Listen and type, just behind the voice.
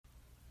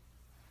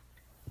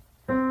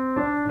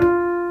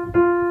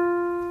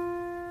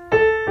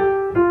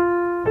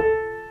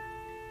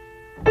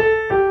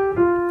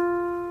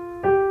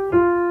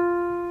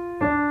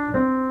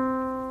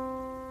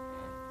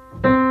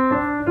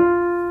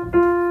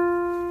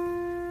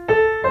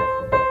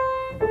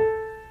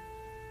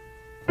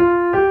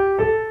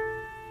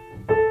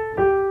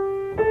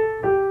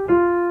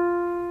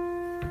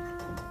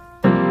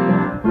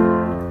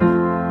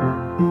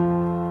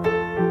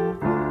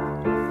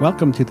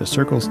Welcome to the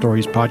Circle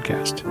Stories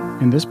podcast.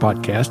 In this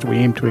podcast, we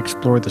aim to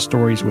explore the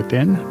stories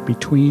within,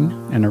 between,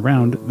 and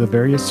around the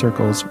various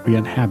circles we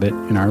inhabit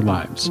in our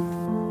lives.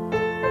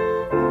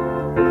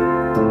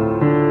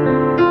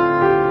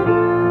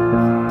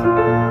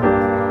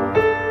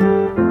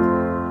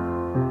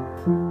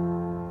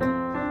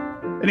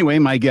 Anyway,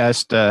 my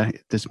guest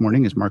this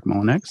morning is Mark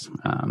Mullinex.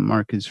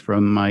 Mark is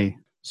from my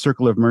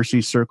Circle of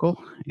Mercy circle,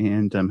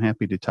 and I'm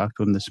happy to talk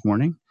to him this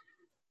morning.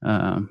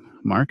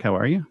 Mark, how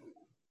are you?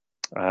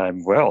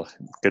 I'm well.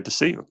 Good to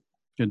see you.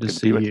 Good to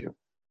see you.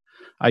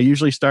 I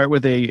usually start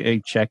with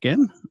a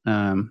check-in.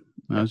 I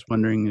was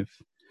wondering if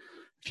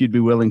you'd be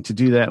willing to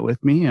do that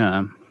with me.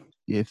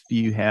 If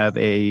you have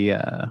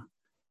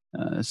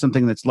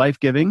something that's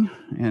life-giving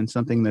and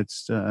something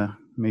that's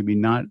maybe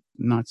not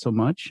so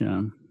much,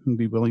 you'd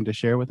be willing to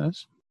share with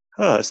us?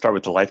 Let's start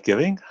with the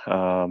life-giving.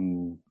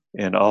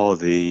 In all of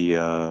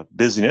the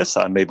busyness,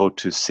 I'm able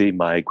to see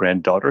my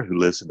granddaughter who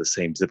lives in the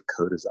same zip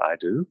code as I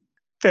do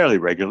fairly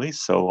regularly.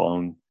 So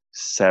on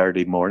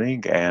Saturday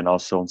morning and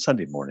also on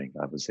Sunday morning,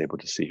 I was able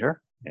to see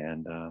her.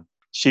 And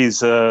she's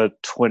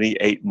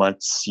 28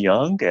 months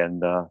young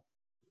and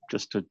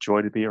just a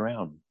joy to be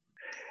around.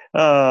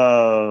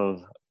 Oh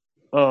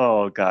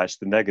gosh,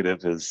 the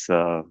negative is,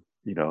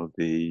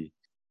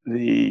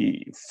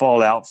 the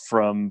fallout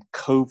from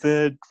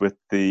COVID with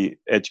the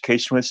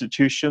educational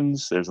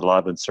institutions. There's a lot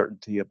of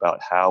uncertainty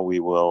about how we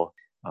will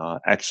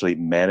actually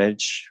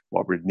manage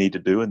what we need to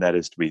do, and that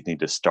is we need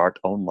to start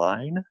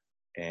online,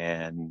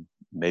 and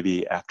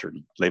maybe after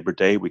Labor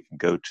Day we can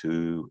go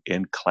to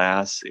in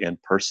class in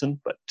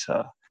person. But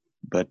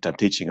I'm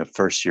teaching a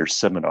first year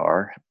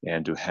seminar,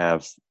 and to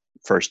have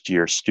first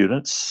year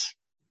students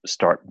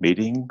start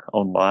meeting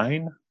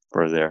online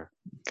for their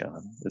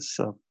it's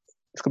going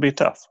to be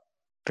tough,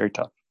 very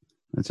tough.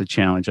 That's a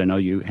challenge. I know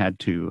you had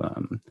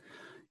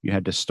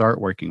to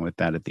start working with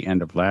that at the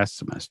end of last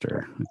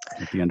semester,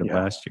 at the end of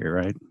last year,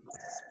 right?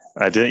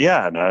 I did,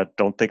 yeah, and I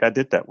don't think I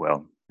did that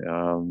well.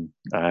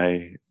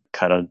 I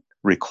kind of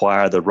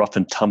require the rough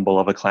and tumble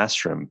of a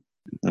classroom,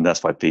 and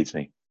that's what feeds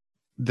me.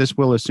 This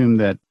will assume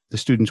that the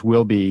students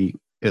will be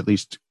at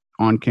least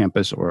on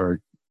campus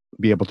or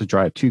be able to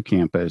drive to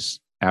campus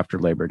after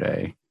Labor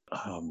Day.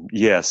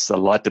 Yes, a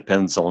lot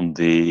depends on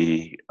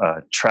the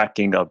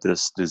tracking of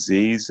this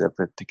disease. If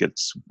it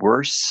gets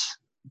worse,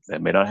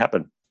 that may not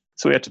happen.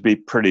 So we have to be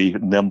pretty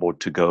nimble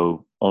to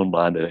go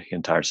online the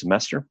entire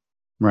semester.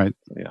 Right.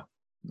 Yeah.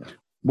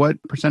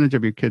 What percentage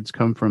of your kids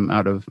come from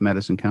out of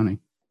Madison County?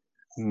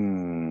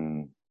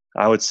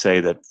 I would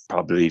say that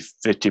probably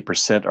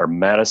 50% are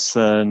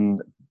Madison,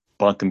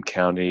 Buncombe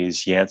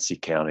counties, Yancey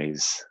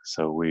counties.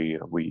 So we're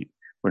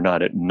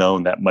not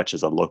known that much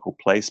as a local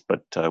place,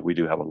 but we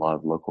do have a lot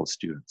of local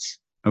students.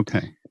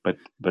 Okay. But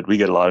we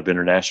get a lot of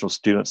international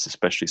students,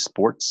 especially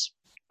sports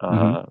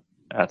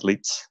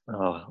athletes.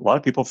 A lot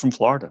of people from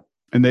Florida.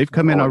 And they've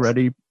come in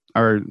already,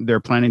 or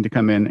they're planning to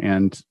come in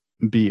and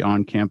be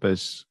on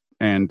campus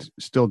and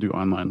still do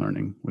online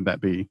learning. Would that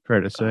be fair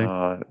to say?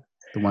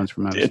 The ones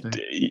from out of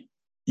state?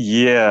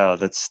 Yeah,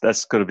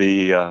 that's going to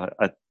be, I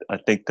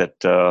think that,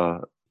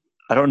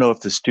 I don't know if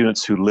the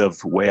students who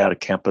live way out of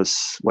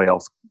campus, way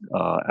off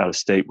out of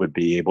state would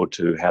be able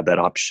to have that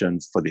option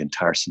for the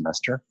entire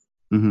semester.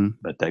 Mm-hmm.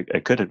 But they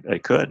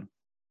could.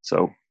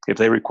 So if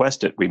they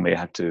request it, we may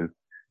have to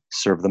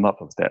serve them up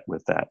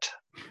with that.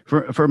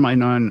 For my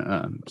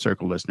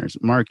non-circle listeners,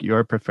 Mark, you're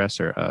a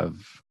professor of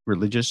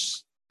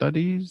religious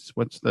studies.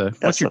 What's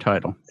your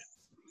title?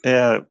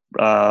 Yeah,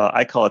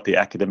 I call it the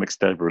academic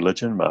study of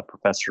religion. I'm a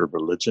professor of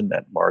religion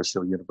at Mars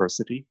Hill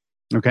University.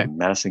 Okay. In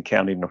Madison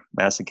County,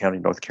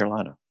 North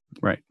Carolina.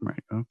 Right.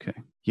 Okay.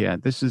 Yeah,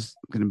 this is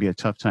going to be a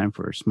tough time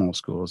for small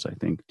schools, I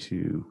think,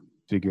 to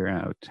figure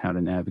out how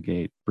to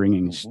navigate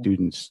bringing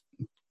students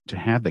to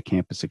have the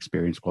campus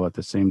experience while at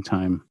the same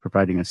time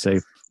providing a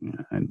safe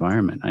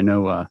environment. I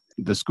know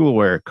the school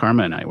where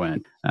Karma and I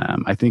went,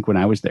 I think when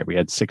I was there, we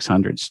had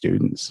 600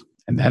 students,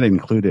 and that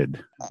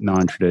included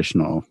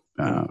non-traditional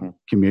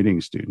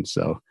commuting students.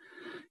 So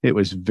it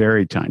was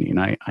very tiny, and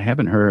I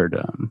haven't heard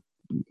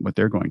what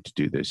they're going to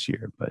do this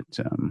year, but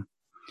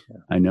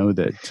I know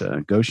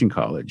that Goshen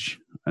College,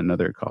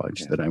 another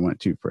college that I went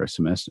to for a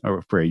semester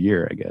or for a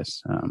year, I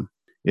guess,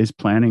 is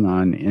planning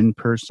on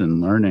in-person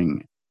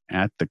learning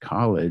at the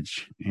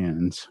college,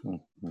 and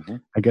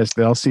I guess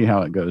they'll see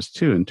how it goes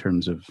too in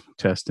terms of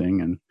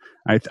testing. And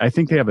I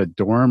think they have a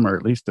dorm or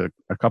at least a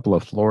couple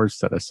of floors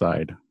set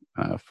aside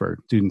for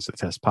students that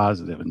test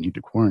positive and need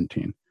to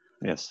quarantine.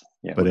 Yes.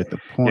 Yeah. But at the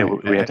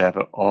point, we have to have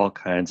all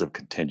kinds of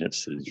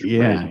contingencies.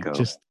 Yeah.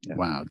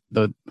 Wow.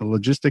 The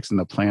logistics and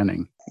the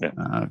planning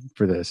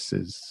for this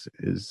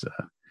is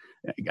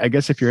I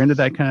guess if you're into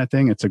that kind of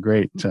thing, it's a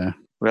great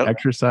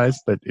exercise.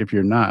 But if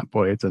you're not,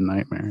 boy, it's a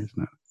nightmare,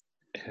 isn't it?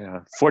 Yeah.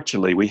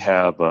 Fortunately, we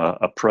have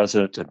a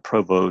president and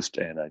provost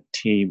and a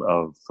team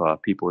of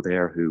people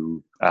there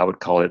who I would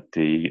call it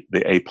the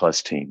A+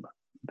 team.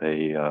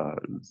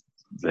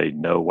 They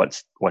know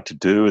what to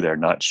do. They're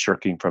not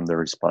shirking from their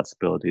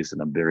responsibilities,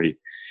 and I'm very,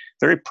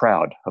 very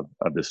proud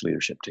of this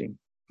leadership team.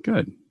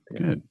 Good.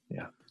 Yeah.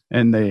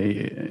 And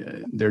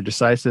they're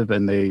decisive,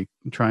 and they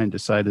try and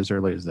decide as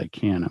early as they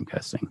can, I'm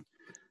guessing.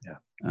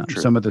 Yeah.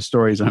 Some of the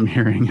stories I'm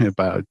hearing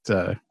about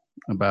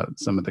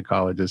some of the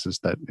colleges is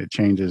that it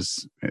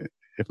changes,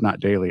 if not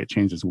daily, it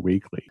changes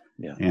weekly.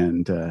 Yeah.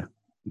 And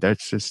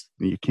that's just,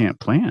 you can't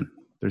plan.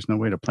 There's no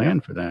way to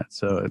plan for that.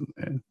 So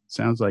it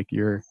sounds like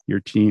your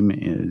team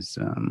is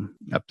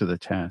up to the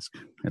task,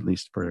 at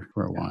least for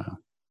a while.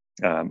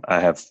 I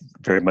have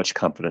very much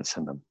confidence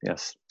in them.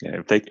 Yes.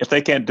 Yeah, if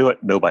they can't do it,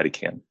 nobody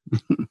can.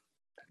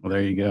 Well,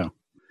 there you go.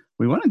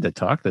 We wanted to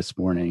talk this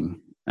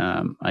morning.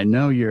 I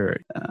know you're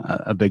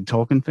a big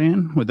Tolkien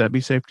fan. Would that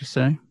be safe to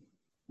say?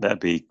 That'd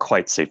be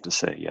quite safe to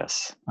say,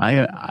 yes.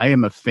 I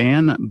am a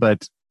fan,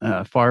 but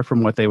far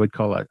from what they would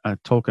call a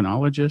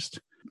Tolkienologist.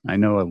 I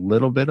know a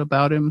little bit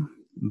about him,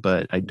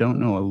 but I don't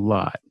know a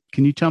lot.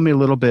 Can you tell me a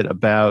little bit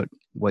about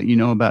what you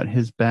know about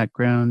his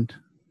background?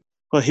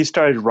 Well, he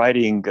started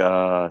writing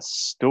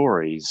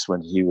stories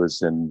when he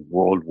was in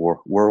World War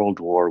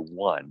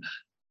One.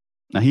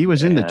 Now, he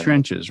was in the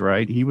trenches,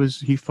 right? He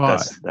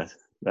fought.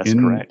 That's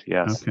correct.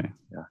 Yes. Okay.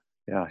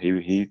 Yeah.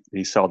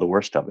 He saw the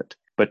worst of it,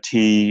 but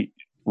he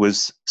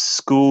was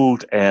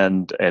schooled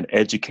and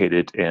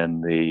educated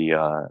in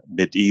the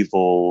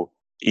medieval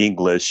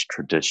English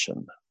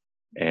tradition,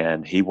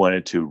 and he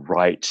wanted to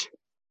write.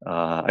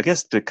 I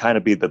guess to kind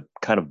of be the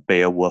kind of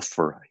Beowulf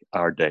for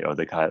our day, or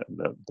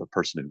the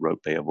person who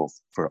wrote Beowulf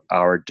for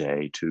our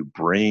day, to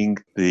bring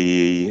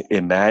the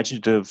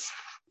imaginative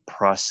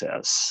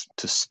process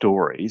to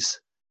stories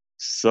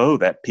so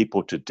that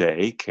people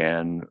today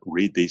can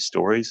read these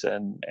stories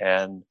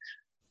and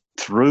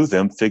through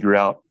them figure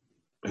out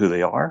who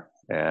they are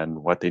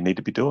and what they need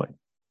to be doing.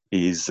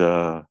 He's,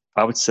 I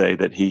would say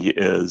that he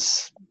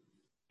is,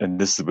 and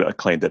this is a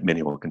claim that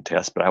many will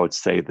contest, but I would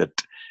say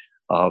that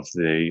of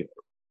the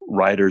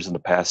writers in the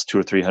past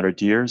 200 or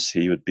 300 years,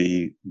 he would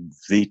be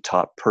the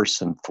top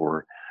person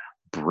for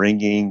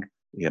bringing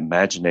the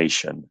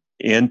imagination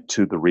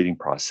into the reading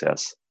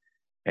process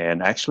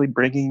and actually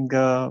bringing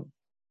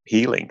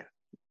healing,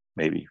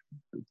 maybe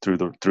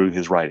through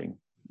his writing.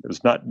 It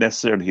was not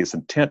necessarily his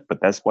intent, but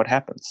that's what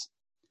happens.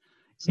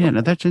 So, yeah,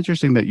 now that's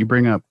interesting that you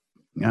bring up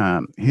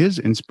his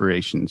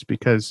inspirations,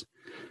 because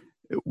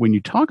when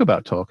you talk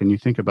about Tolkien, you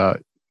think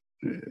about,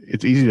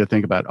 it's easy to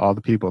think about all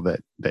the people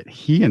that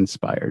he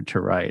inspired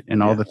to write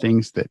and all the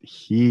things that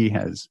he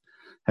has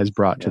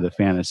brought to the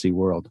fantasy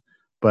world.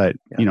 But,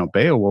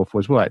 Beowulf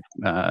was what,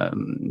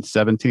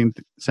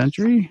 17th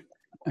century?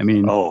 I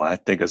mean, I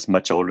think it's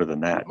much older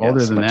than that.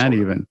 Older than that,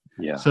 even.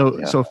 Yeah.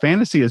 So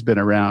fantasy has been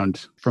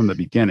around from the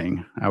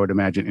beginning, I would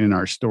imagine, in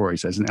our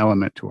stories as an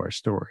element to our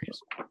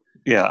stories.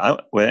 Yeah.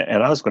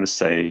 And I was going to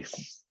say,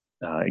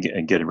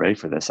 and getting ready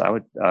for this,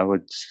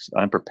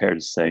 I'm prepared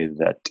to say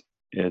that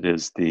it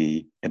is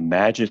the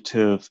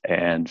imaginative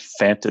and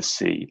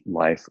fantasy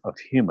life of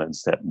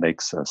humans that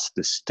makes us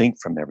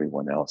distinct from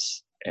everyone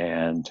else.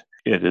 And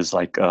it is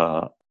like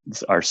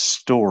our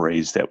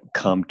stories that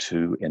come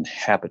to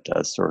inhabit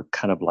us, or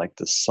kind of like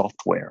the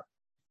software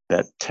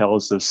that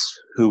tells us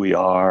who we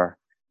are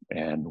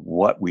and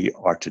what we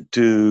are to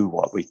do,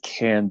 what we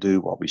can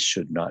do, what we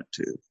should not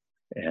do.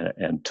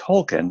 And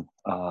Tolkien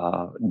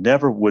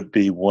never would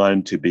be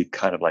one to be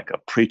kind of like a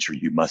preacher.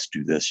 You must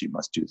do this, you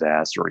must do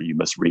that, or you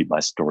must read my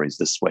stories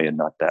this way and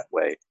not that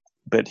way.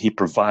 But he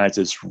provides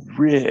this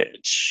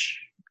rich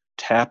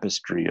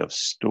tapestry of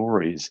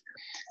stories,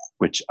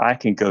 which I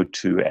can go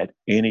to at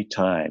any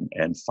time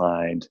and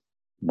find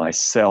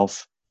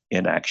myself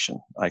in action.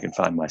 I can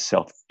find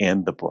myself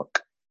in the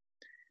book.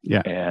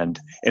 Yeah. And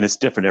it's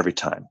different every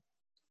time.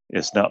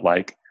 It's not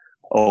like,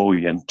 oh,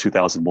 in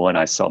 2001,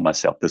 I saw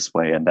myself this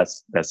way, and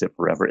that's it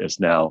forever.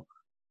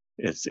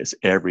 It's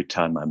every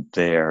time I'm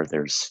there,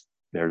 there's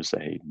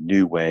a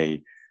new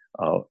way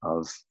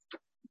of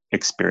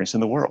experiencing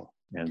the world.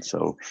 And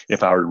so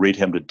if I were to read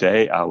him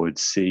today, I would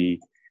see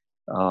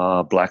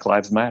Black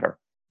Lives Matter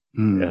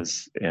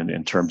as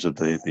in terms of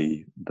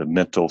the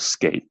mental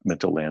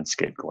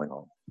landscape going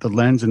on. The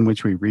lens in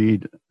which we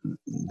read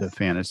the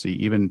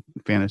fantasy, even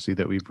fantasy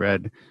that we've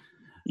read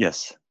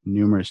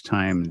numerous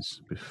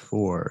times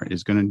before,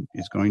 is going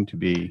to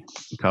be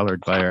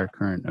colored by our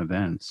current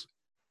events.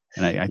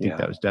 And I think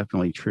that was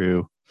definitely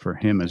true for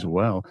him as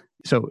well.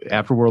 So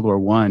after World War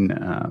I,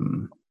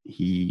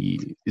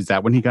 is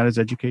that when he got his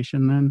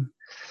education then?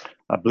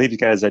 I believe he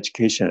got his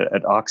education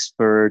at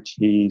Oxford.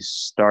 He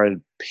started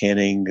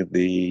penning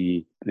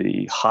the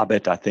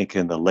Hobbit, I think,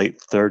 in the late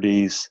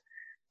 30s,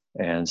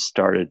 and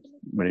started,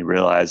 when he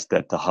realized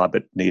that the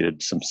Hobbit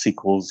needed some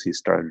sequels, he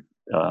started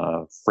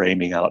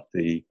framing out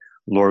the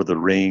Lord of the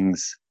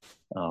Rings,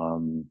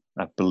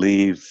 I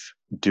believe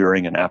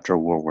during and after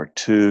World War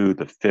II,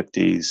 the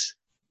 50s,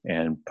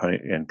 and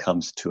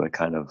comes to a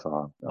kind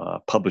of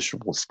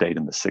publishable state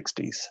in the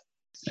 60s.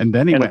 And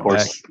then he went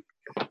back.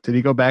 Did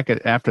he go back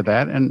after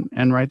that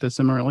and write the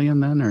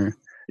Silmarillion then, or?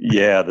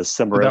 Yeah, the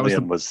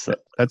Silmarillion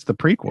that's the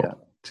prequel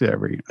to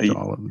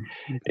all of them.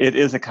 It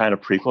is a kind of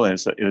prequel, and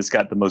it's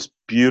got the most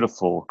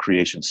beautiful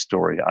creation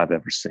story I've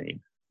ever seen.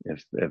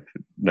 if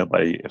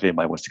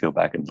anybody wants to go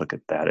back and look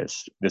at that,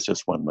 it's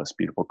just one of the most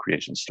beautiful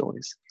creation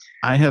stories.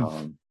 I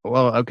have,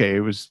 well, okay,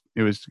 it was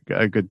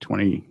a good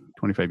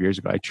 25 years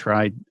ago. I've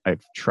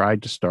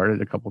tried to start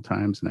it a couple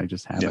times, and I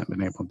just haven't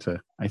been able to.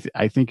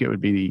 I think it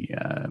would be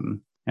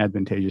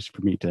advantageous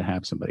for me to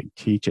have somebody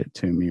teach it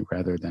to me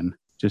rather than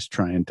just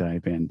try and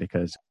dive in,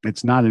 because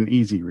it's not an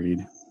easy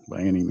read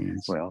by any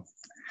means. Well,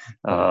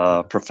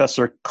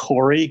 Professor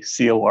Corey,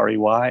 Corey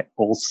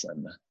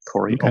Olsen.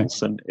 Corey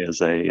Olsen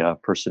is a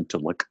person to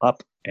look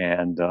up,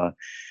 and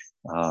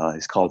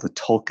he's called the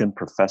Tolkien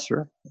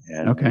Professor,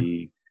 and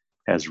he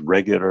has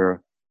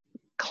regular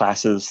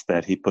classes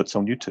that he puts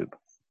on YouTube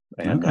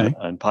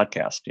and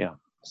podcast. Yeah,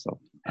 so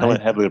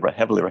heavily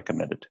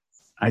recommended.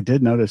 I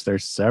did notice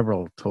there's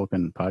several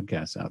Tolkien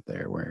podcasts out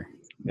there where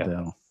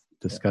they'll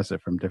discuss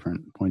it from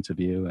different points of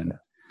view, and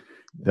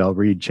they'll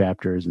read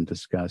chapters and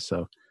discuss.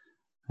 So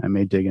I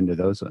may dig into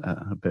those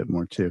a bit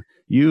more too.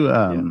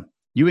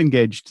 You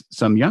engaged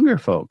some younger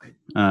folk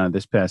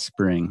this past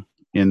spring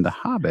in The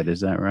Hobbit.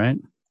 Is that right?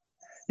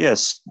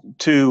 Yes,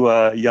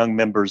 two young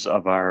members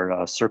of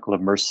our Circle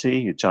of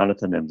Mercy,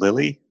 Jonathan and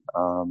Lily.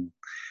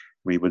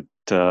 We would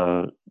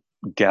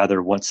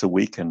gather once a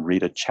week and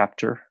read a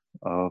chapter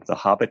of The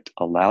Hobbit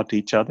aloud to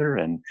each other,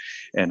 and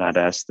I'd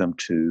ask them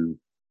to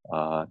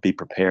be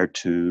prepared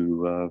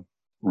to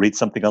read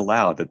something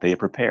aloud that they had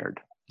prepared.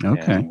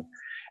 Okay.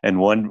 And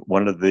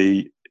one of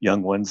the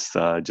young ones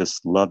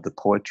just loved the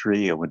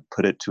poetry and would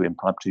put it to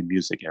impromptu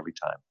music every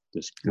time.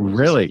 It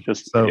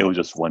was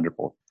just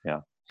wonderful.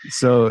 Yeah.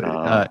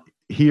 So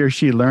he or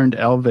she learned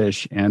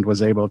Elvish and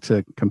was able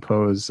to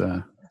compose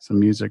some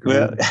music.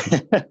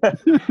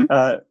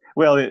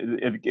 Well,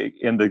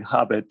 in The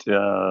Hobbit,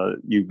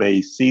 you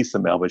may see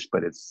some Elvish,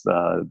 but it's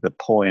the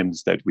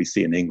poems that we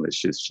see in English.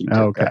 She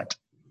did that,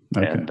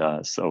 and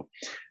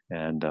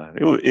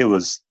it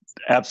was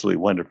absolutely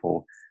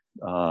wonderful.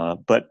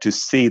 But to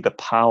see the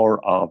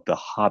power of The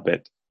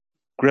Hobbit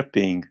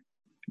gripping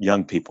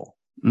young people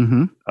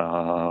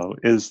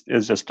is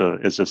just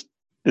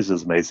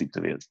amazing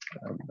to me.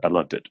 I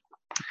loved it,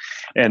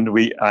 and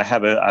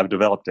I've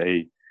developed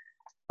a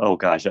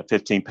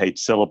 15-page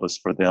syllabus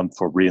for them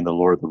for reading the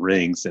Lord of the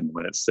Rings, and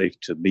when it's safe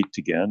to meet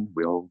again,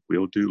 we'll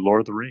do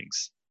Lord of the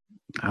Rings.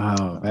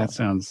 Oh, that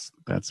sounds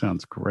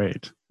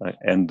great.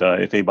 And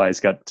if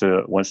anybody's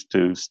wants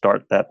to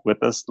start that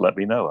with us, let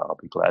me know. I'll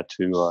be glad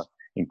to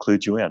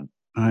include you in.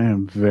 I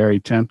am very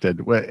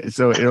tempted.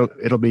 So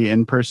it'll be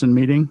in-person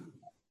meeting?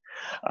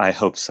 I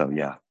hope so.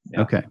 Yeah.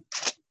 Okay.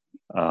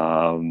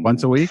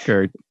 Once a week,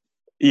 or?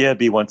 Yeah, it'd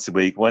be once a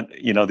week.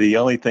 The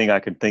only thing I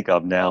can think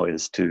of now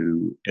is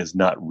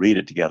not read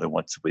it together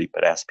once a week,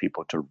 but ask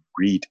people to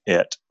read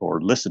it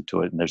or listen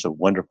to it. And there's a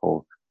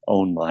wonderful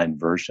online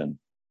version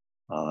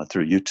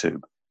through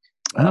YouTube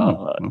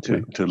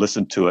to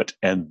listen to it,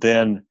 and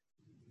then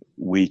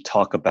we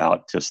talk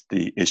about just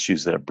the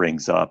issues that it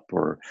brings up,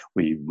 or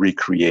we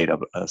recreate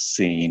a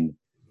scene,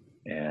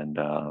 and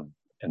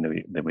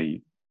then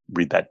we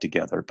read that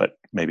together, but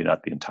maybe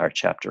not the entire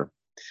chapter.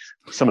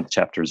 Some of the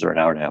chapters are an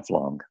hour and a half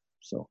long.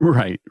 So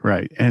right,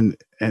 and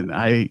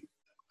I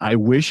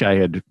wish I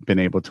had been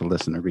able to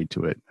listen or read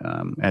to it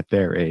at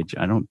their age.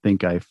 I don't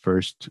think I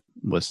first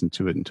listened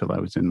to it until I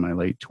was in my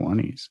late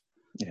 20s.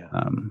 Yeah.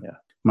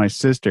 My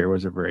sister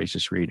was a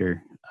voracious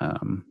reader.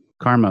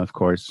 Karma, of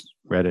course,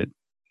 read it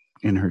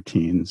in her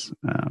teens.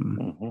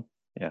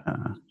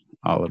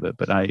 All of it,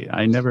 but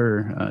I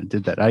never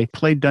did that. I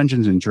played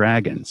Dungeons and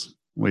Dragons,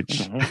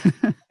 which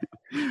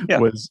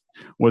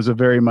was a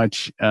very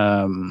much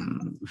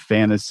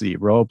fantasy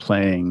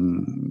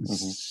role-playing,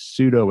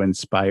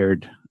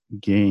 pseudo-inspired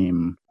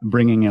game,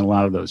 bringing in a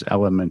lot of those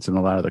elements and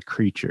a lot of the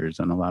creatures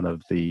and a lot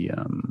of the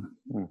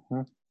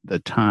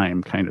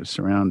time kind of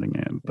surrounding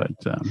it.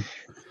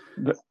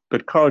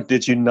 But Carl,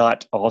 did you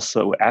not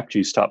also, after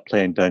you stopped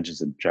playing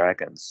Dungeons and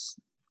Dragons,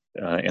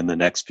 in the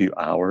next few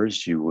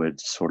hours, you would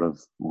sort of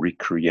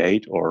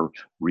recreate or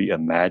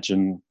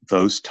reimagine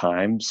those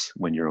times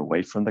when you're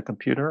away from the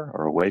computer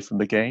or away from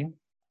the game?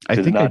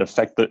 Did it not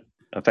affect the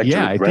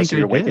rest of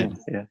your weekend?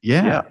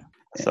 Yeah.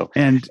 So,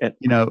 and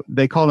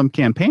they call them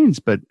campaigns,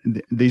 but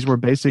these were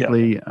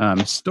basically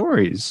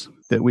stories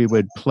that we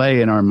would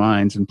play in our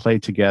minds and play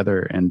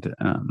together. And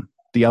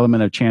the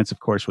element of chance, of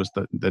course, was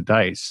the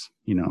dice.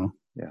 Yeah.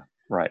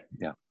 Right.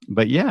 Yeah.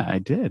 But yeah, I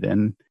did,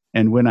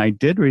 and when I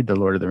did read The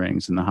Lord of the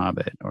Rings and The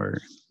Hobbit, or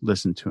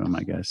listen to them,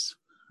 I guess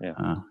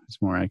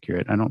it's more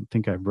accurate. I don't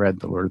think I've read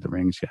The Lord of the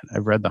Rings yet.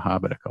 I've read The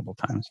Hobbit a couple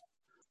times,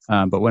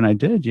 but when I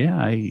did,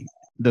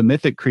 the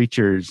mythic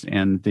creatures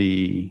and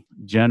the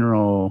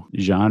general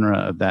genre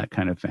of that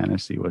kind of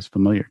fantasy was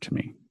familiar to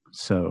me.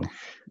 So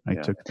I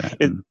took that.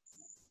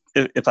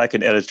 If I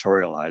can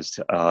editorialize,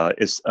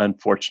 it's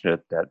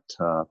unfortunate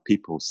that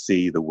people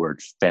see the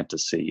word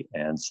fantasy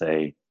and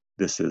say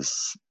this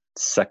is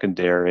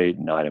secondary,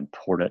 not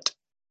important.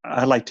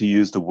 I like to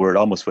use the word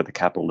almost with a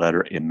capital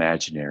letter,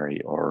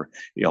 imaginary, or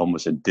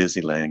almost in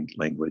Disneyland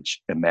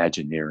language,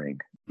 imagineering.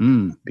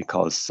 Mm.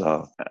 because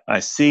I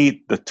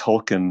see the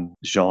Tolkien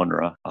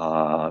genre,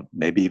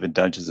 maybe even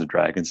Dungeons and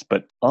Dragons,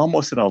 but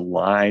almost in a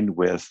line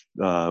with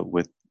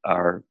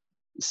our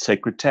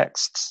sacred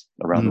texts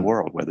around the Mm.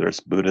 world, whether it's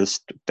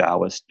Buddhist,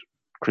 Taoist,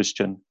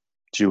 Christian,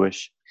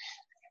 Jewish.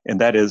 And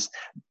that is,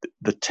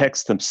 the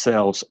texts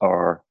themselves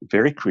are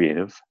very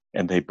creative,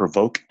 and they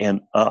provoke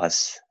in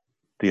us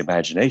the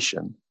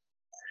imagination.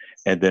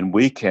 And then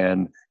we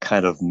can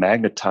kind of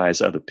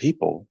magnetize other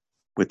people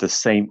with the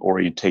same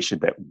orientation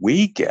that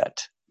we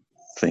get.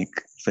 Think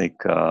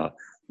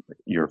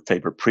your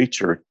favorite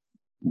preacher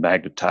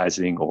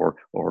magnetizing or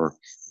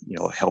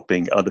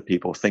helping other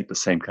people think the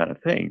same kind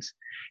of things.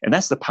 And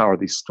that's the power of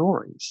these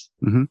stories,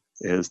 Mm-hmm.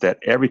 is that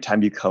every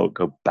time you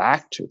go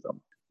back to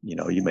them,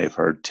 you may have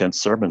heard 10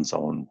 sermons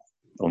on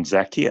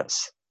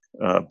Zacchaeus,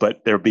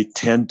 but there'll be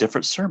 10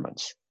 different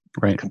sermons,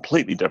 Right.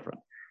 completely different.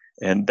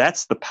 And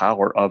that's the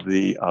power of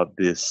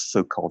this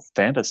so-called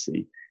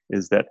fantasy,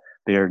 is that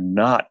they are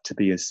not to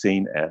be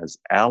seen as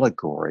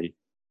allegory,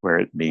 where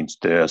it means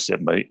this,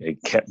 it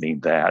can't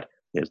mean that.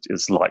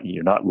 It's like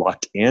you're not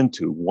locked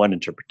into one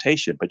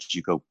interpretation, but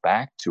you go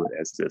back to it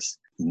as this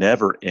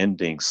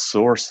never-ending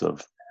source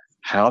of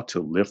how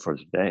to live for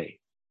today.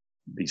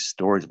 These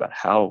stories about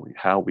how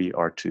we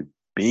are to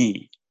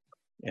be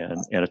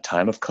in a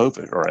time of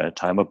COVID, or in a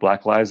time of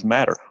Black Lives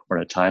Matter, or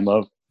in a time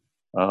of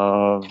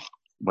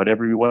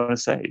whatever you want to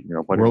say,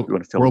 whatever you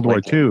want to fill World the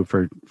War blank in. II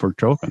for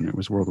Tolkien. It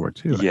was World War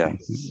II. Yeah. I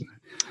think.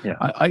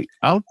 Yeah.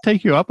 I'll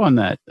take you up on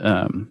that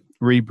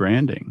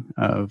rebranding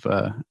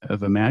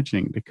of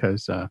imagining,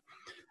 because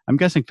I'm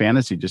guessing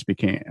fantasy just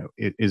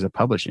is a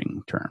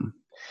publishing term,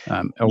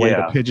 a way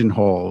to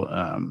pigeonhole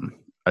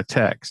a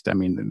text. I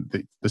mean,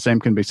 the same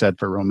can be said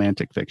for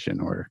romantic fiction,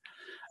 or,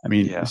 I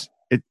mean,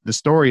 the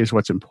story is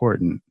what's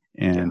important,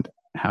 and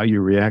how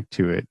you react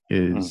to it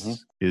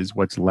is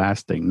what's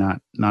lasting,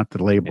 not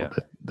the label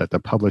that the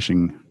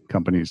publishing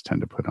companies tend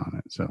to put on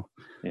it. So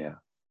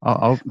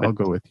I'll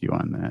go with you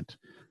on that.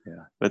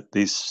 Yeah, but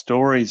these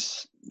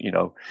stories,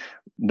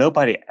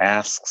 nobody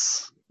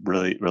asks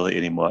really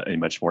any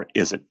much more,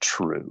 is it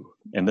true?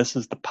 And this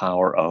is the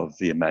power of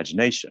the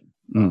imagination.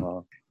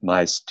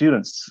 My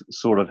students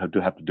sort of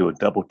have to do a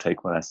double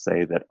take when I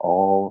say that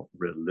all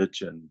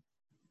religion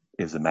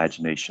is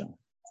imagination.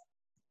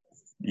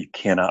 You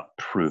cannot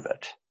prove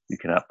it. You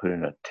cannot put it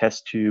in a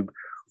test tube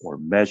or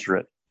measure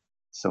it.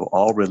 So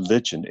all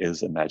religion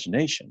is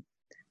imagination.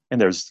 And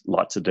there's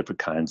lots of different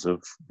kinds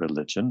of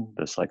religion,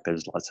 just like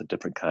there's lots of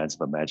different kinds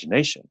of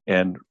imagination.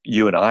 And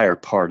you and I are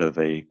part of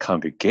a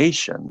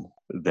congregation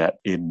that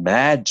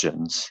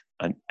imagines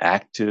an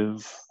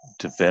active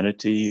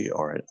divinity,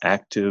 or an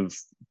active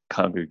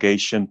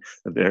congregation.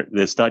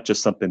 There's not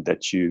just something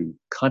that you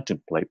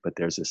contemplate, but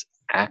there's this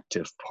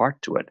active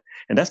part to it.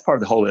 And that's part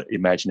of the whole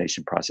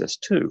imagination process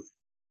too.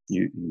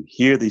 You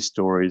hear these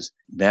stories.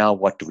 Now,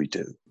 what do we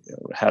do?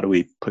 How do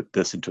we put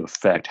this into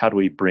effect? How do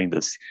we bring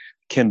this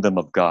kingdom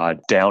of God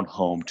down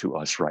home to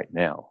us right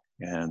now?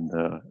 And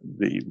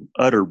the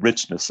utter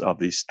richness of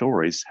these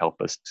stories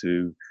help us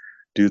to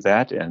do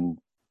that. And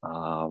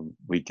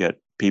we get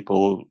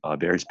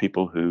various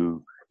people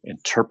who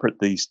interpret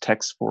these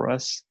texts for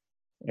us.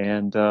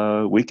 And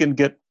we can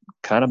get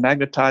kind of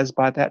magnetized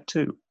by that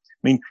too.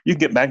 I mean, you can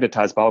get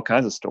magnetized by all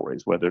kinds of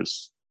stories, whether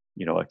it's,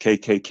 a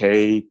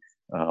KKK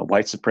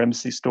white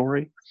supremacy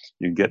story.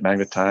 You can get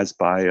magnetized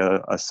by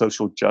a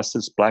social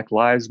justice, Black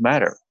Lives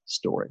Matter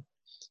story.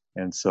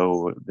 And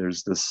so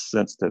there's this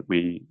sense that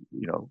we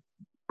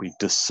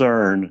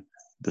discern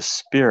the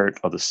spirit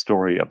of the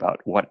story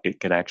about what it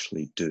can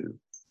actually do.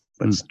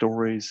 But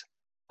stories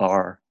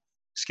are,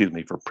 excuse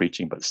me for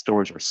preaching, but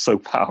stories are so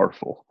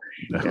powerful.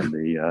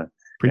 And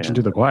preaching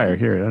to the choir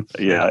here.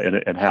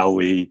 And how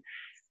we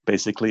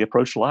basically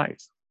approach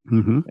life.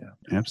 Mm-hmm.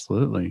 Yeah.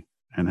 Absolutely.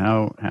 And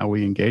how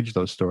we engage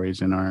those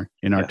stories in our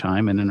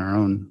time and in our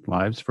own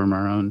lives from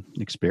our own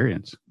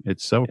experience.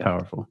 It's so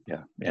powerful.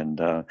 Yeah.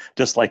 And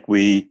just like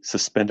we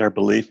suspend our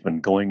belief when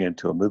going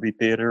into a movie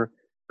theater,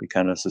 we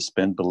kind of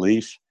suspend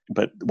belief.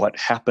 But what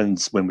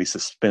happens when we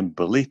suspend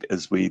belief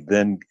is we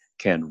then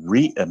can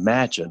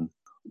reimagine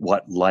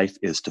what life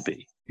is to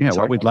be. Yeah,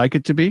 what we'd like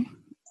it to be,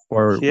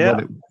 or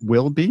what it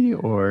will be,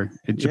 or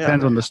it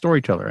depends on the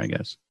storyteller, I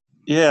guess.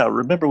 Yeah,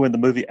 remember when the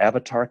movie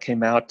Avatar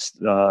came out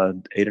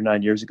 8 or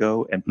 9 years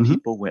ago, and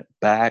people went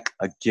back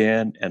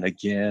again and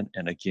again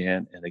and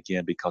again and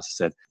again because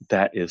they said,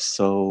 that is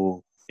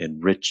so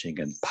enriching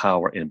and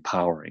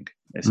empowering.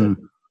 They said,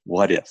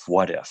 what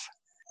if?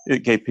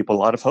 It gave people a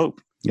lot of hope.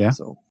 Yeah.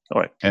 So,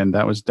 all right. And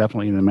that was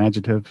definitely an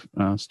imaginative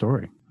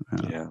story.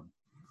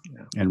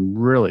 And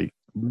really,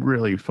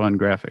 really fun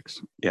graphics.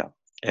 Yeah.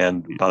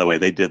 And by the way,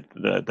 they did,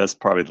 that's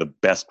probably the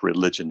best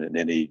religion in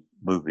any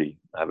movie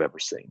I've ever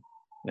seen.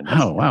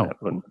 Oh, wow.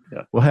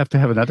 We'll have to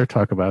have another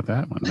talk about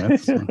that one.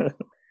 That's,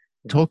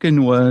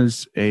 Tolkien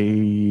was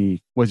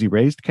he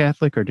raised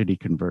Catholic, or did he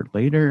convert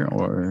later,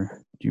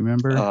 or do you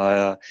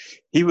remember?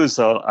 He was,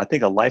 I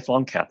think, a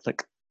lifelong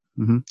Catholic.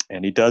 Mm-hmm.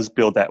 And he does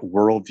build that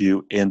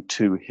worldview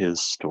into his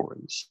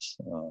stories,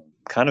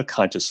 kind of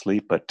consciously,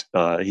 but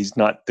he's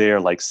not there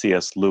like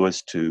C.S.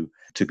 Lewis to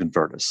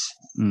convert us.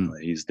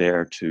 He's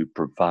there to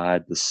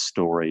provide the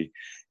story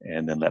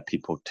and then let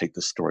people take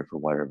the story for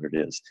whatever it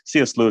is.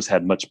 C.S. Lewis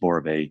had much more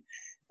of a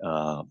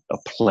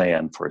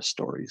plan for his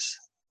stories.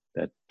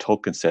 That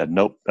Tolkien said,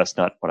 nope, that's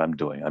not what I'm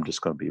doing. I'm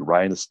just going to be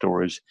writing the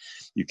stories.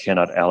 You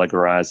cannot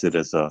allegorize it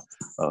as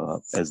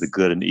the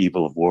good and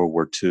evil of World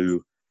War II.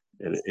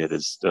 It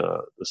is the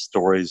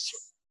stories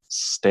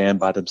stand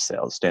by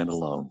themselves, stand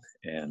alone,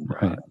 and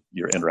Right.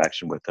 Your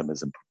interaction with them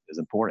is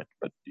important.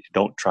 But you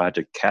don't try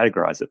to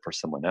categorize it for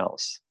someone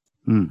else.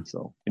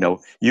 So,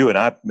 you and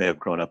I may have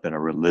grown up in a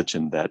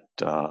religion that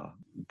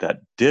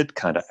did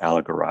kind of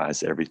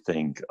allegorize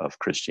everything of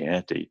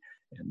Christianity,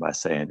 and by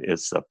saying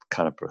it's a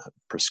kind of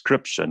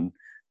prescription,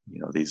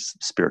 these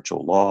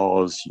spiritual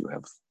laws, you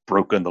have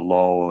broken the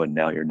law and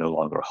now you're no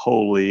longer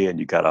holy and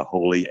you got a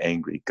holy,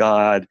 angry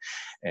God.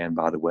 And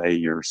by the way,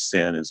 your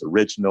sin is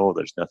original.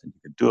 There's nothing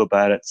you can do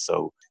about it.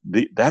 So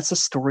that's a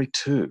story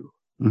too.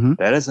 Mm-hmm.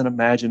 That is an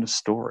imaginative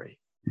story,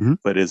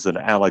 but is an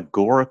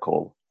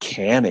allegorical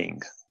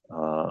canning,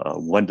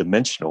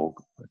 one-dimensional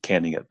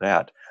canning at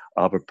that,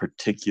 of a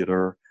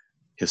particular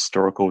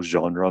historical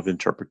genre of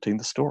interpreting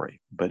the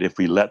story. But if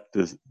we let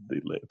the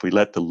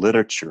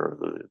literature,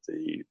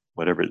 the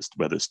whatever it's,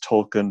 whether it's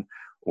Tolkien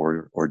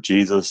or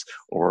Jesus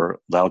or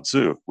Lao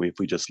Tzu, if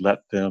we just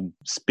let them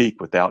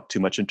speak without too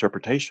much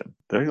interpretation,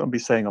 they're going to be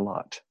saying a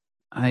lot.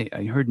 I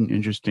heard an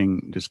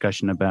interesting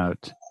discussion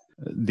about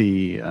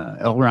the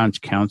Elrond's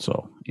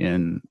Council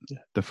in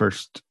the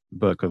first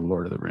book of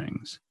Lord of the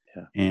Rings.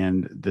 Yeah.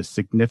 And the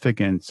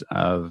significance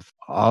of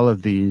all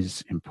of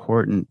these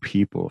important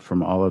people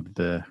from all of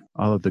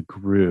the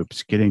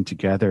groups getting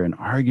together and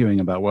arguing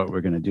about what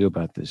we're going to do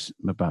about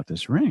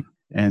this ring.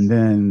 And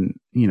then,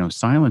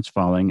 silence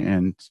falling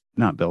and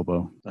not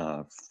Bilbo.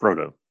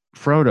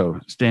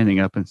 Frodo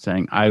standing up and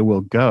saying, I will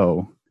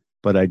go,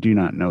 but I do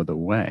not know the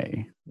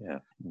way. Yeah.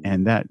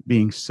 And that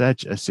being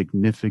such a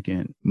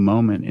significant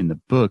moment in the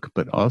book,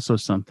 but also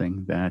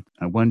something that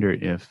I wonder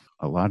if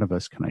a lot of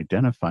us can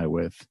identify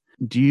with.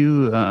 Do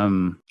you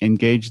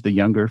engage the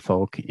younger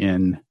folk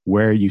in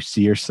where you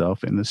see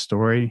yourself in the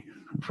story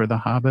for The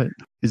Hobbit?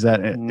 Is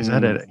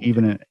that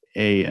even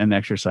an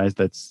exercise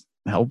that's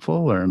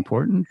helpful or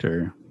important?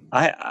 Or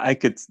I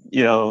could,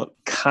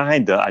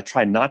 kind of. I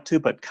try not to,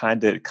 but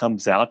kind of it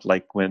comes out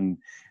like when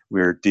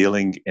we're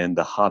dealing in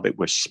The Hobbit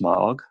with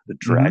Smaug, the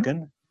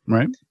dragon.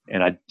 Right.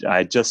 And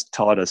I just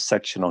taught a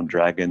section on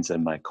dragons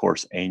in my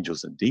course,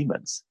 Angels and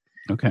Demons.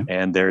 Okay.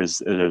 And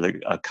there's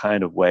a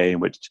kind of way in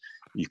which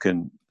you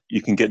can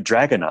get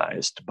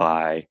dragonized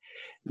by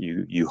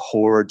you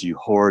hoard,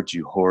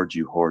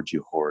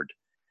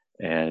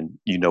 and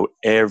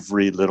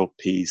every little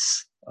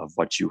piece of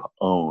what you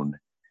own,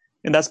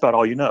 and that's about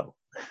all you know.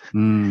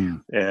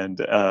 And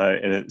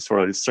it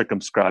sort of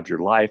circumscribes your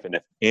life, and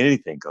if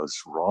anything goes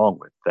wrong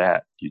with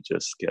that, you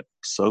just get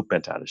so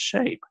bent out of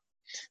shape.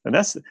 And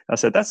that's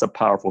a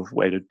powerful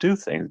way to do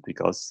things,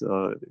 because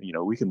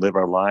we can live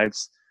our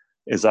lives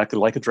exactly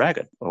like a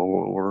dragon,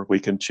 or we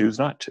can choose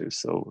not to.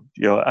 So,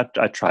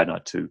 I try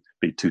not to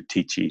be too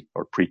teachy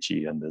or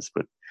preachy in this,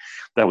 but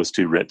that was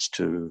too rich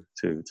to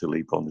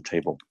leave on the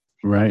table.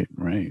 Right.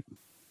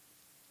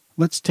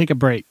 Let's take a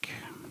break.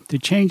 To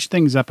change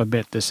things up a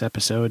bit this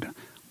episode,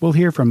 we'll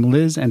hear from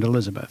Liz and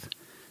Elizabeth.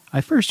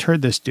 I first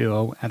heard this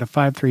duo at a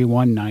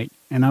 531 night,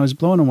 and I was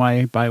blown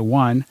away by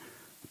 1,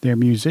 their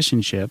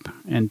musicianship,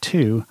 and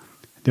 2,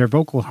 their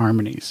vocal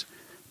harmonies.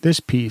 This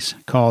piece,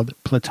 called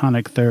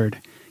Platonic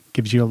Third,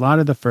 gives you a lot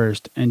of the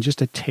first and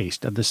just a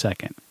taste of the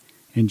second.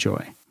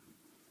 Enjoy.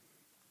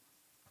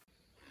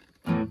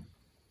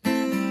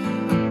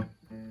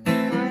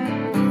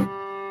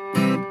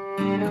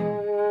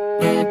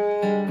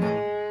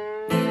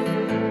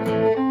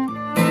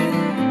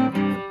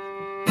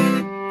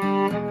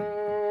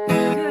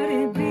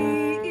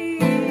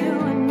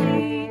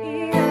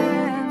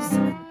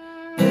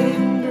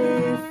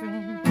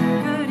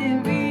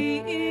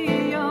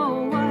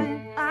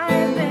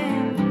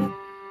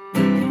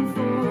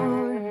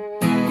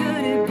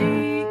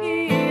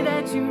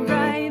 You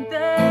write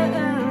the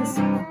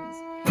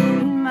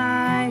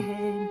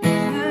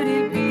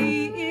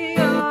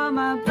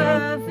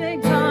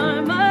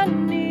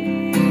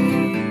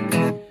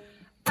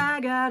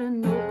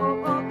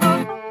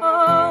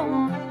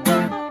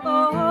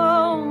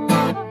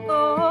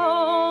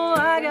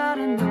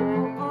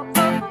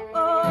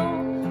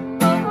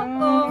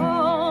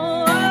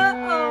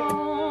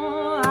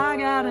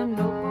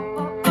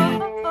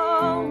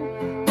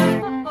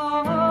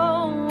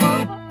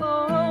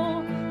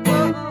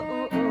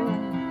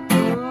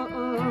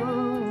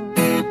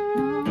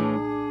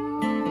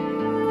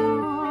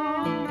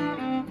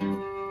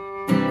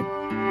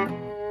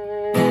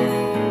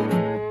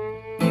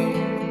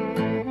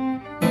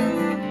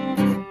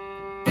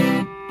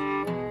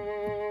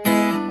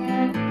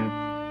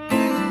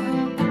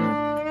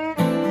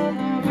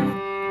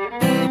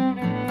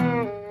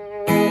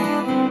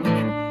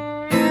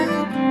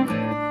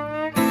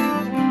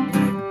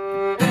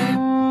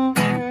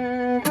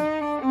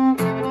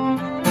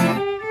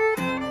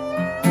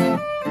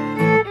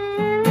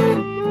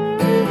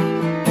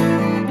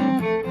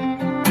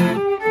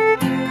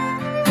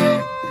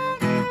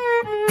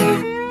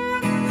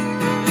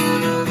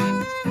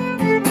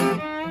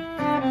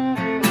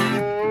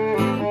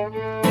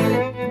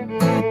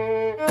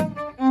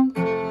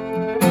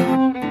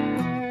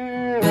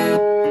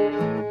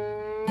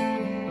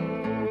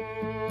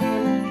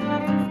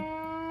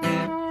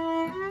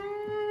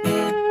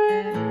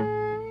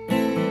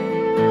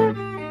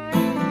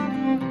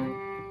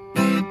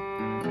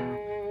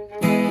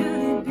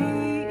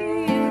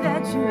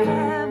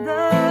have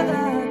the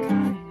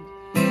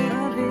kind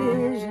of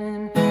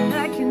vision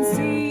that can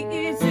see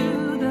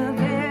to the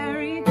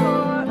very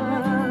core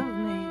of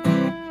me.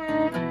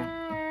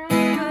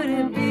 Could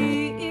it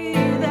be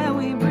that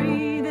we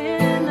breathe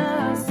in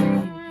the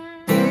same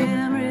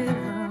damn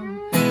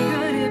rhythm?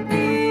 Could it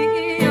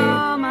be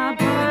you're my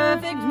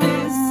perfect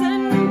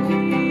missing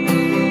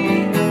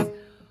piece?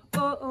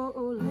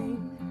 Oh, late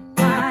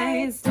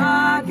nights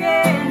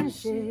talking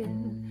shit,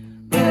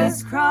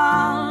 just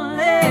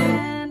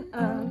crawling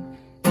up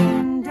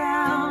and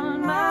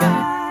down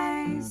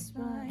my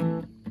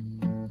spine.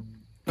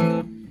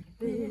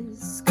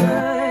 This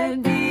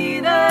could be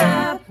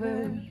the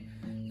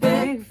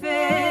perfect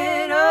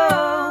fit.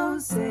 Oh,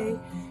 say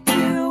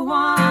you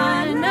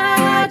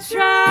wanna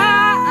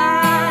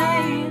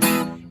try,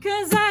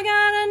 'cause I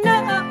gotta know.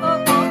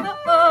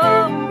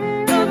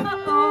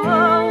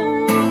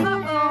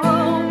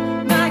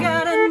 I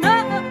gotta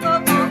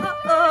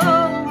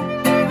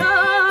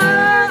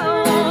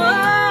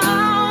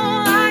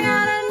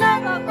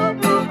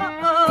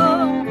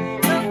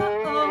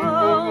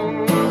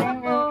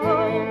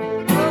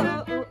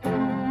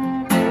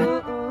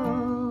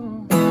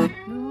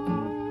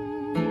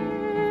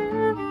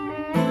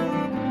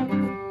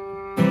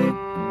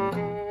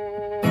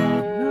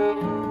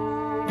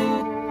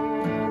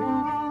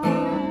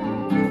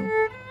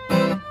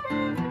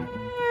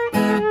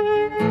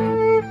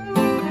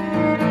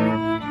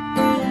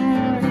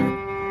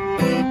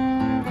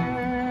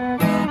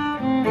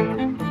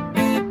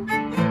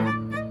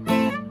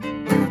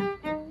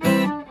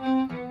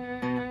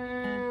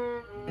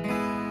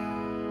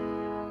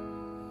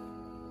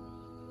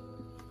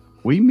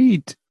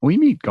We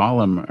meet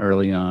Gollum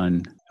early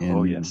on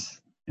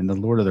in the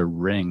Lord of the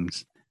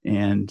Rings,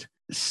 and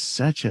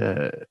such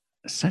a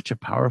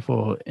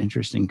powerful,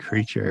 interesting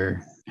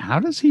creature. How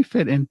does he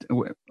fit in?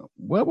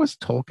 What was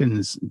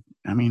Tolkien's?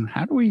 I mean,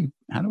 how do we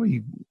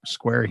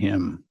square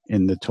him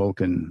in the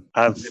Tolkien?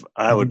 I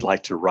would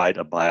like to write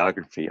a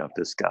biography of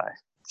this guy.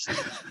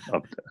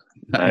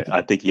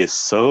 I think he is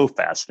so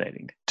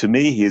fascinating. To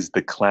me, he's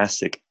the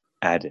classic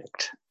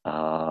addict,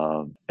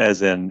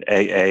 as in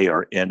AA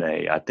or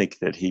NA. I think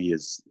that he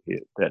is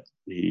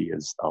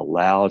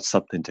allowed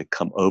something to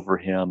come over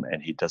him,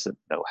 and he doesn't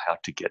know how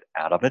to get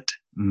out of it.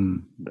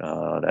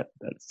 That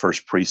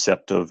first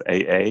precept of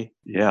AA,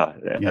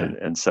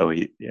 and so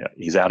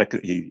he's out of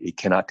he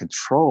cannot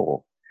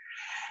control,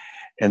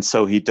 and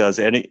so he does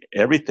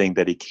everything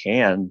that he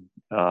can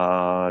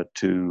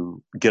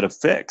to get a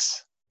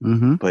fix.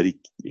 Mm-hmm. But he,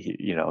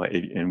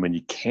 and when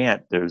you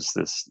can't, there's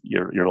this,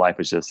 your life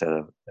is just at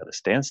a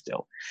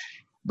standstill.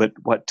 But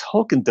what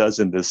Tolkien does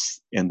in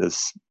these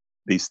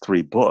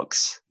three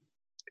books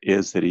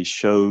is that he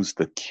shows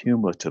the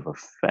cumulative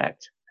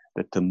effect,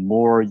 that the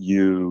more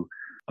that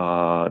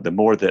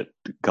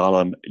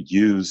Gollum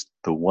used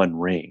the One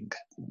Ring,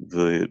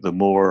 the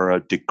more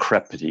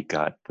decrepit he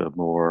got, the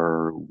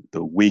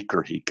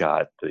weaker he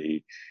got,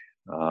 the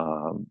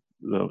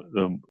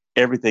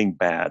everything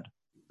bad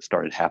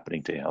started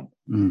happening to him,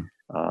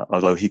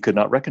 although he could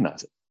not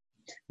recognize it.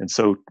 And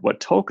so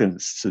what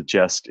Tolkien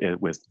suggests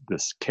with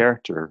this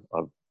character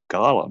of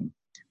Gollum,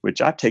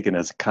 which I've taken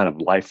as a kind of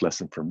life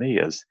lesson for me,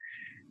 is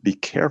be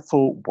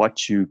careful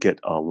what you get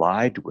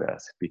allied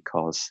with,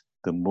 because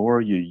the more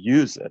you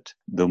use it,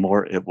 the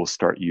more it will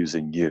start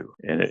using you.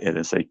 And it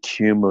is a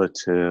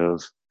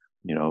cumulative,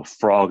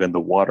 frog in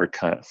the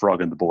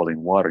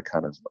boiling water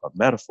kind of a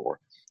metaphor.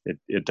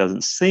 It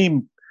doesn't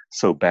seem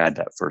so bad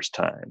that first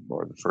time,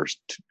 or the first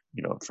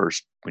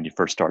when you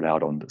first start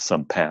out on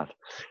some path.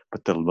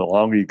 But the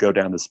longer you go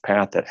down this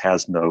path that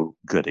has no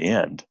good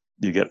end,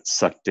 you get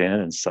sucked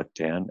in,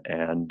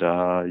 and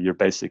you're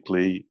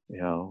basically,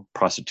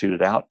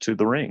 prostituted out to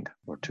the ring,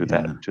 or to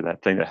that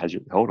thing that has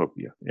hold of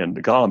you. And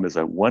Gollum is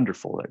a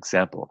wonderful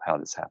example of how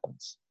this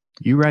happens.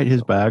 You write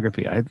his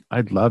biography.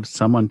 I'd love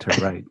someone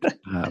to write.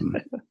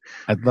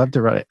 I'd love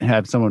to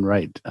have someone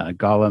write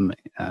Gollum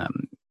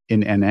in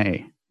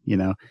NA.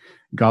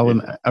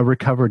 Gollum, a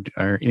recovered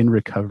or in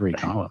recovery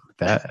Gollum.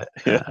 That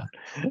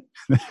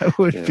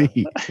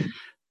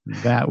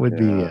would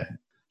be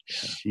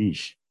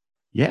sheesh.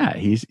 Yeah,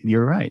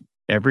 you're right.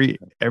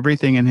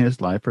 Everything in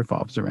his life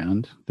revolves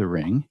around the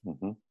ring.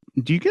 Mm-hmm.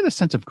 Do you get a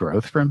sense of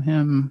growth from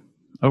him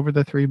over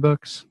the three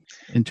books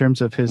in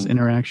terms of his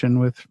interaction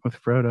with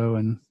Frodo?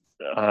 And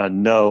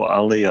no,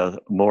 only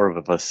more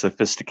of a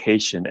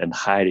sophistication and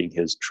hiding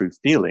his true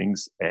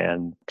feelings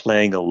and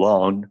playing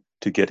along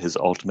to get his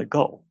ultimate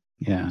goal.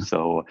 Yeah.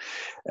 So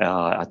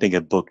I think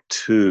in book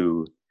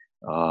 2,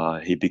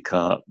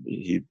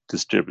 he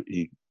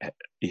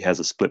has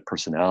a split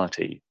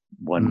personality.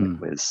 One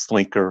is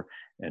Slinker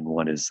and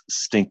one is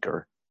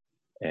Stinker.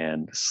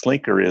 And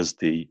Slinker is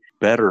the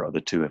better of the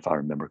two, if I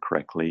remember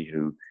correctly,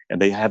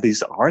 and they have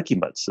these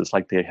arguments. It's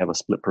like they have a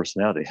split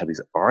personality. They have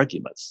these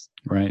arguments.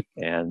 Right.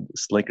 And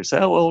Slinker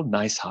says, "Oh, well,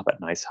 nice hobbit.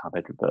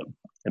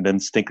 And then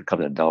Stinker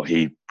comes in, "No,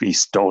 he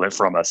stole it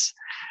from us."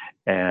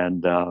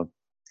 And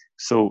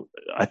so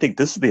I think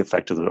this is the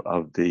effect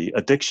of the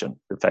addiction,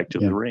 the effect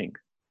of the ring,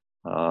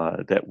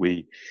 that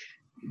we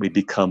we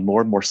become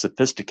more and more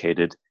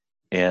sophisticated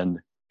in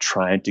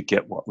trying to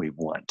get what we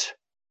want.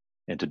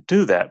 And to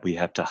do that, we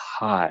have to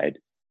hide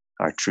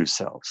our true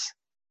selves.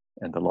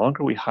 And the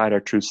longer we hide our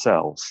true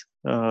selves,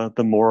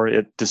 the more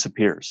it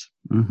disappears.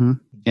 Mm-hmm.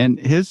 And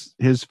his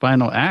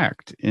final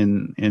act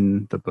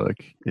in the book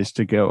is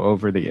to go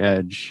over the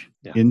edge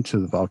into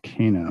the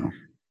volcano.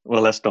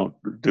 Well, let's don't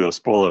do a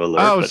spoiler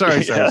alert. Oh,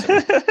 sorry.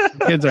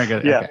 Kids aren't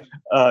good. Yeah,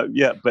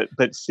 Okay.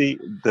 But see,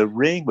 the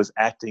ring was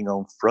acting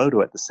on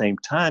Frodo at the same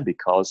time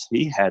because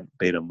he had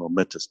made a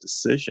momentous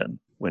decision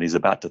when he's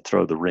about to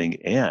throw the ring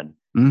in,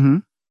 Mm-hmm.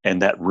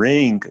 and that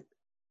ring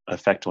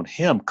effect on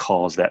him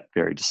caused that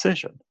very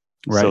decision.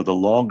 Right. So the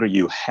longer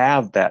you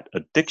have that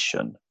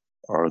addiction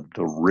or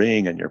the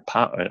ring in your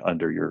power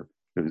under your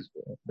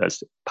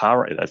that's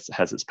power that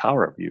has its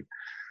power of you,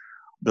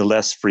 the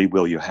less free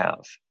will you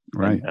have.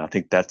 Right. And I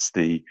think that's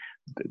the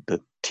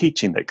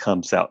teaching that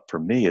comes out for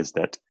me is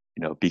that,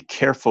 be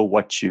careful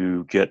what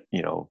you get,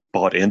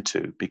 bought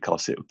into,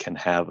 because it can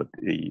have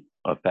the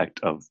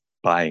effect of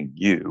buying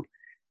you.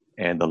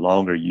 And the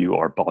longer you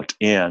are bought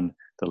in,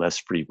 the less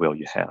free will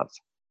you have.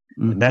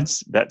 Mm-hmm. And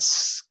that's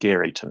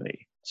scary to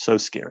me. So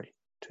scary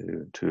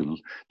to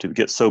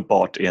get so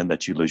bought in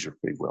that you lose your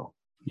free will.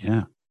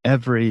 Yeah.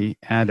 Every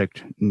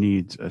addict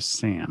needs a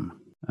Sam.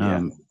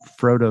 Yeah.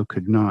 Frodo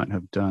could not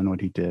have done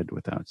what he did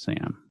without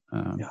Sam.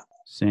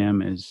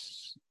 Sam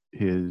is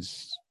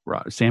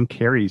Sam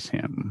carries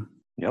him.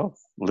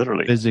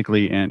 Literally.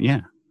 Physically and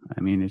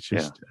I mean, it's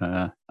just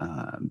the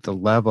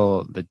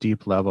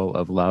deep level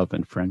of love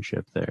and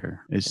friendship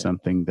there is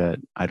something that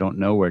I don't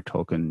know where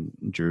Tolkien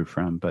drew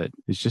from, but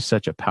it's just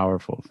such a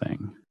powerful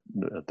thing.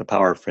 The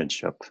power of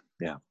friendship.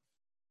 Yeah.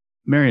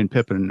 Merry and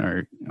Pippin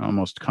are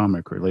almost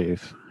comic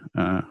relief.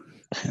 At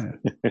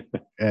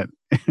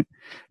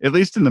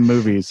least in the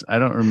movies, I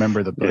don't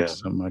remember the books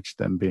so much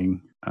them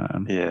being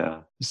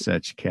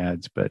such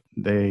cads, but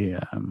they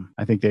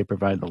I think they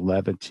provide the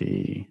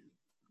levity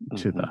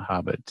to the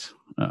Hobbit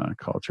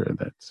culture.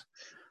 That's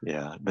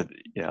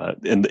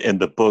in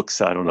the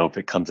books, I don't know if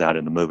it comes out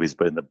in the movies,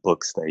 but in the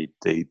books they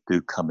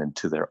do come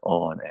into their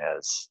own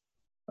as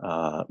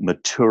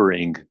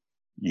maturing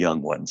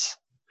young ones.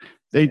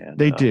 They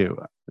do.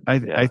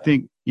 I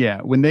think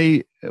when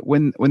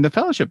the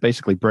Fellowship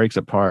basically breaks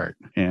apart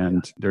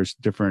and there's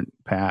different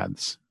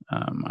paths,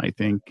 I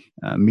think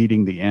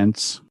meeting the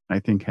Ents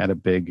had a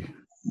big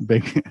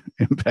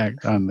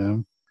impact on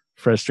them.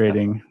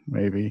 Frustrating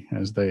maybe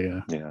as they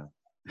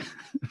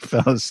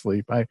fell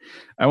asleep.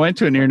 I went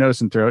to an ear,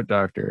 nose, and throat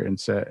doctor and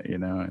said,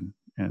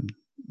 and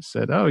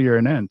said, "Oh, you're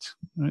an Ent.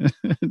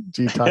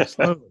 Do you talk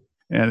slowly?"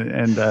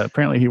 And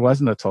apparently he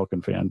wasn't a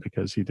Tolkien fan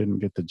because he didn't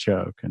get the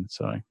joke. And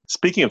so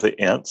speaking of the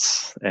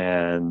Ents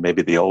and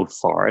maybe the Old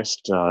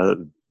Forest,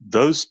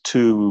 those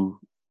two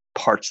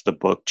parts of the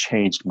book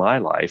changed my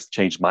life,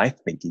 changed my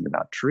thinking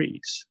about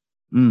trees.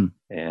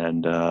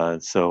 And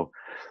so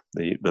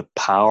the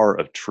power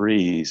of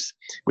trees,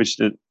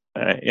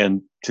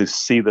 and to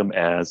see them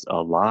as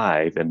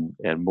alive and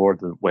more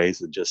than ways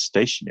than just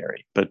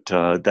stationary. But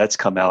that's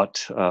come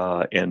out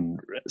in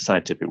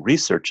scientific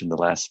research in the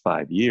last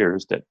 5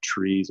 years that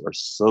trees are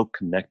so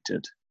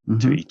connected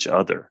to each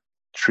other.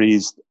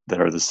 Trees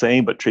that are the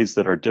same, but trees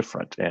that are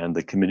different. And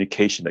the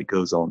communication that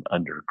goes on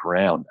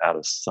underground, out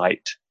of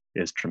sight,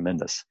 is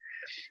tremendous.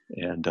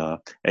 And a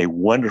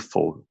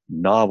wonderful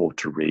novel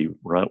to read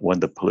won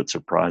the Pulitzer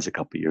Prize a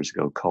couple of years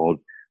ago called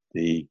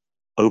The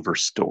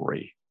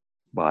Overstory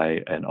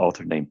by an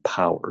author named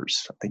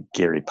Powers. I think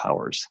Gary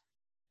Powers.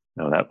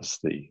 No, that was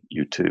the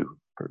U2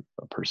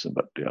 person,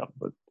 but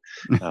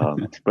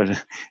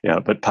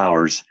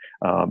Powers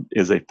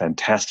is a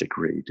fantastic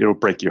read. It'll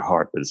break your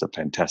heart, but it's a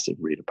fantastic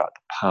read about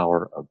the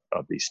power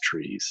of these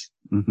trees.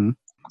 Mm-hmm.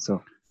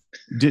 So.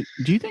 Do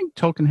you think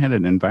Tolkien had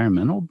an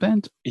environmental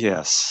bent?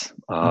 Yes.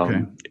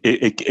 Okay.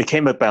 It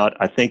came about,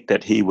 I think,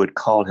 that he would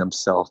call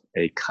himself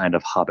a kind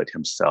of hobbit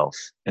himself,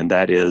 and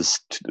that is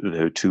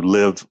to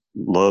live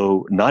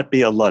low, not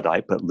be a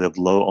Luddite, but live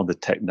low on the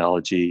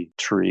technology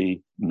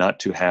tree, not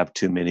to have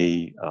too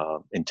many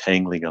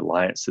entangling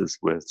alliances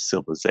with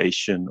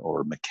civilization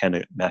or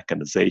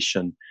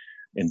mechanization,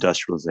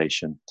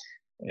 industrialization.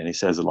 And he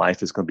says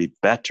life is going to be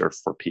better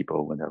for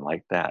people when they're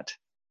like that.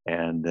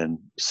 And then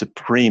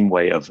supreme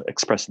way of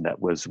expressing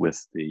that was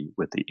with the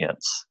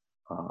Ents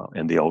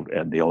and the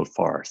old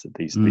forest. That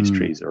these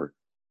trees are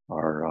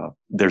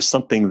there's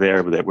something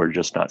there that we're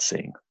just not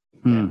seeing.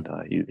 And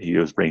he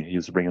was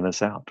bringing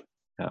this out.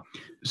 Yeah.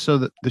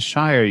 So the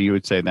Shire, you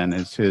would say then,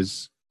 is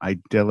his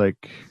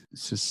idyllic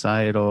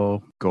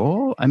societal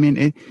goal. I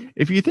mean,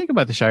 if you think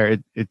about the Shire,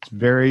 it's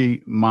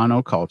very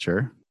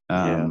monoculture.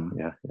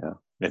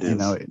 It is.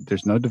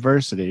 There's no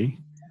diversity.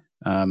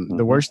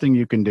 The worst thing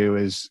you can do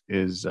is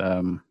there's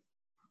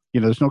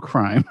no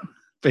crime,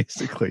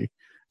 basically.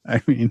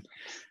 I mean,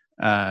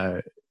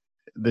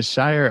 the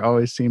Shire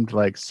always seemed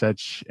like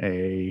such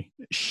a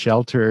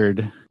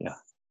sheltered. Yeah.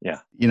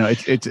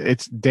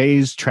 It's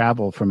days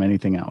travel from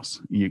anything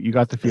else. You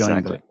got the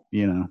feeling that,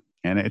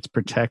 and it's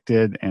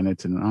protected and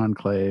it's an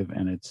enclave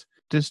and it's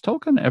Does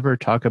Tolkien ever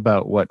talk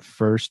about what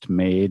first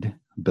made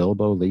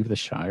Bilbo leave the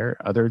Shire,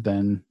 other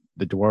than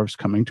the dwarves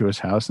coming to his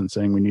house and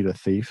saying, "We need a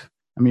thief"?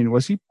 I mean,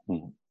 was he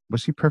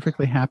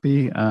perfectly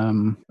happy,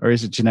 or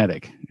is it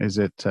genetic? Is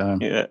it?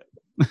 Yeah.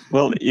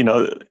 Well,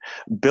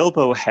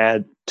 Bilbo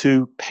had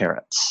two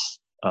parents,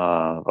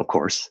 of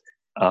course.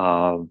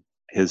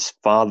 His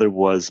father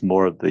was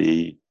more of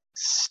the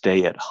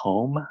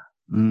stay-at-home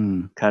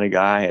kind of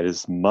guy, and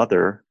his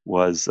mother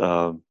was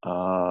the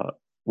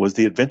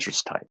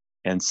adventurous type.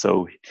 And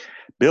so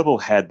Bilbo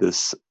had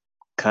this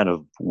kind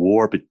of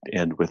war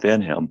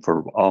within him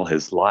for all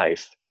his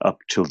life up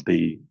till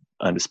the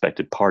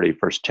unexpected party,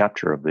 first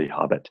chapter of The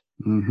Hobbit.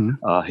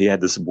 He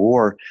had this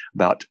war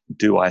about,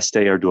 do I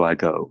stay or do I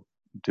go?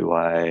 Do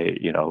I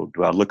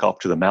look off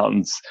to the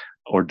mountains,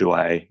 or do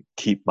I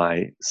keep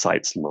my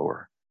sights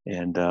lower?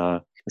 And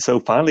so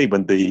finally,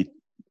 when the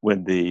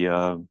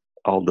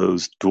all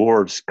those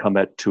dwarves come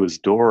to his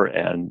door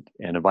and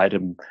invite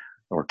him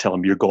or tell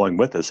him, "You're going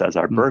with us as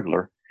our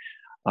burglar,"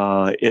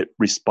 it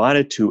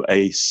responded to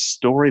a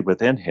story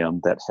within him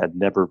that had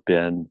never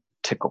been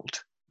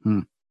tickled.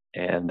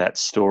 And that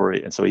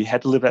story, and so he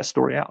had to live that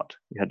story out.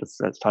 He had to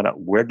find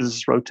out, where does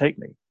this road take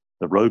me?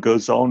 The road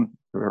goes on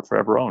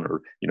forever on,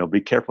 or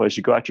be careful as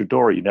you go out your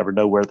door. You never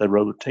know where the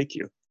road will take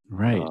you,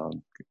 right?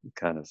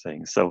 Kind of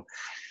thing. So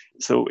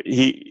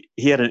he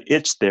had an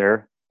itch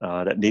there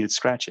that needed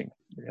scratching,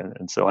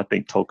 and so I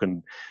think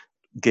Tolkien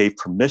gave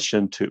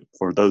permission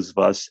for those of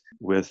us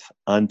with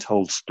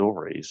untold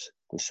stories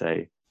to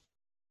say,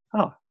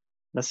 "Oh,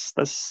 let's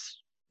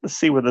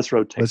see where this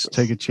road takes us. Let's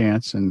take a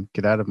chance and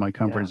get out of my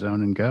comfort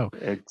zone and go."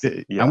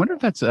 Yeah. I wonder if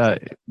that's,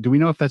 do we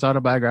know if that's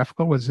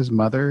autobiographical? Was his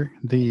mother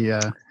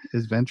his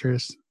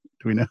adventurous?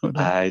 Do we know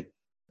that?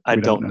 I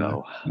don't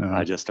know.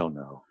 I just don't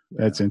know.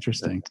 That's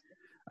interesting.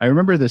 I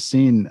remember the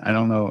scene. I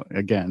don't know.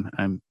 Again,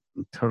 I'm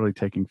totally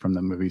taking from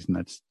the movies, and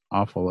that's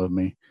awful of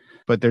me.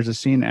 But there's a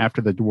scene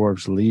after the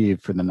dwarves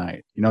leave for the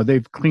night.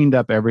 They've cleaned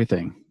up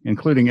everything,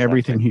 including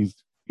everything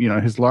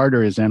his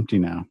larder is empty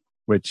now,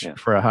 which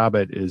for a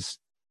hobbit is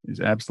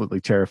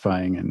absolutely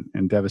terrifying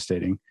and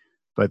devastating.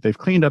 But they've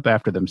cleaned up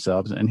after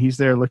themselves, and he's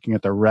there looking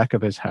at the wreck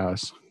of his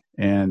house.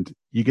 And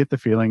you get the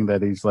feeling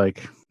that he's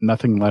like,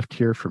 nothing left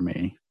here for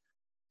me.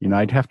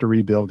 I'd have to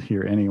rebuild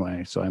here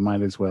anyway, so I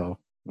might as well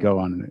go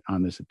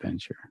on this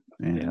adventure.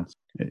 And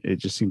it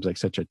just seems like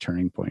such a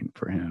turning point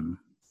for him.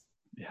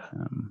 Yeah.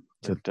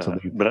 To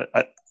leave. But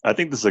I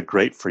think this is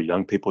great for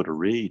young people to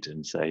read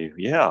and say,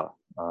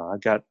 I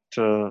got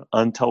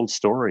untold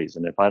stories,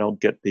 and if I don't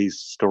get these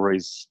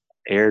stories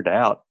aired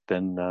out,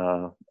 then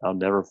I'll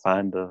never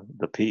find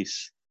the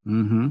peace.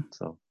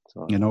 So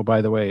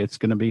by the way, it's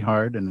going to be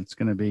hard, and it's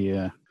going to be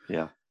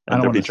and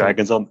there'll be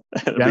dragons on.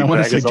 I don't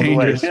want to say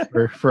dangerous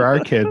for our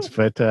kids,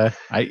 but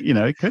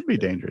it could be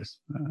dangerous.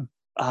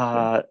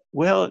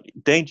 Well,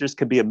 danger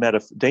can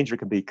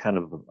be kind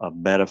of a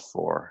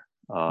metaphor.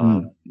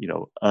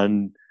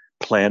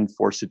 Unplanned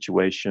for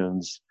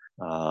situations,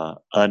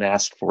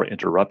 unasked for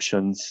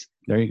interruptions.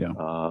 There you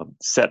go.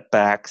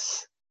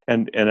 Setbacks.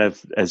 And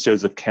as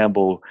Joseph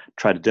Campbell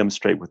tried to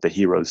demonstrate with the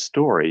hero's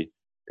story,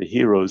 the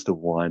hero is the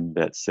one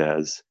that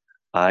says,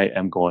 I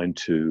am going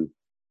to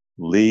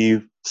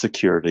leave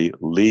security,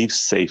 leave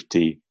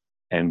safety,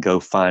 and go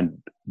find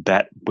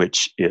that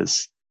which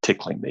is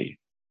tickling me.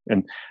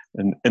 And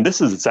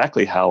this is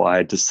exactly how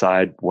I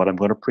decide what I'm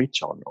going to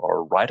preach on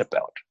or write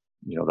about.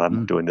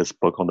 I'm doing this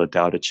book on the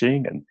Tao Te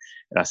Ching, and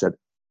I said,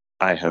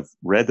 I have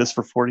read this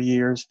for 40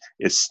 years.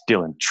 It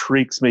still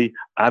intrigues me.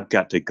 I've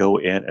got to go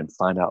in and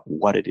find out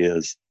what it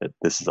is that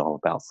this is all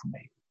about for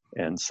me.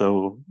 And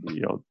so,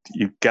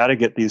 you've got to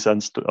get these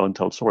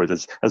untold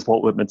stories. As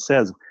Walt Whitman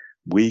says,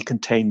 we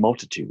contain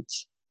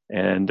multitudes,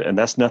 and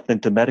that's nothing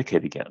to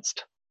medicate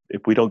against.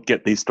 If we don't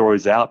get these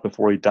stories out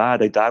before we die,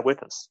 they die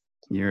with us.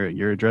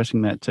 You're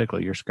addressing that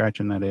tickle. You're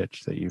scratching that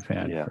itch that you've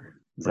had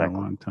for a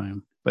long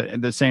time.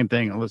 But the same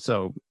thing.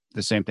 So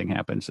the same thing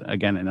happens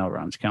again in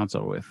Elrond's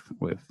council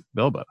with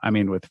Bilbo. I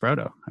mean, with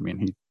Frodo. I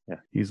mean,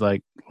 he's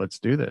like, let's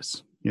do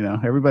this.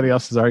 Everybody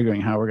else is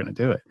arguing how we're going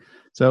to do it.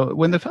 So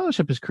when the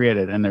Fellowship is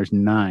created and there's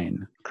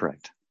 9,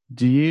 correct.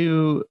 Do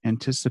you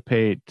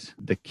anticipate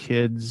the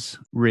kids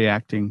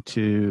reacting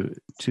to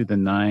the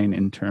 9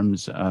 in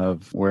terms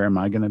of where am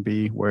I going to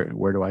be?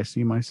 Where do I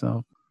see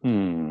myself?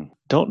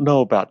 Don't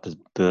know about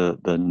the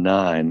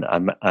 9.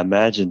 I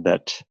imagine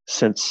that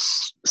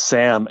since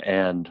Sam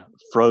and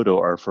Frodo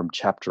are from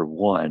chapter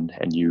 1,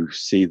 and you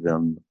see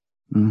them,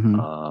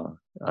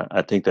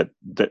 I think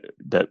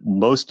that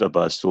most of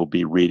us will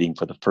be reading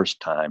for the first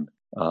time,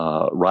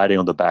 riding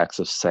on the backs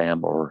of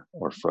Sam or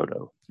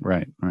Frodo,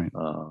 right,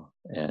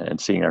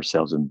 and seeing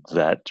ourselves in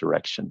that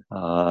direction.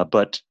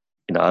 But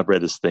I've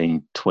read this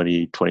thing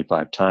 20,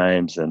 25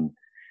 times, and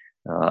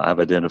I've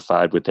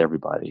identified with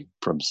everybody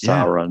from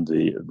Sauron,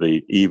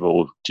 the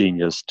evil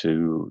genius,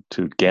 to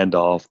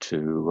Gandalf,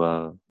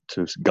 to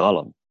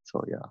Gollum.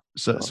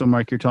 So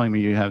Mark, you're telling me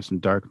you have some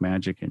dark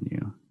magic in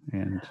you,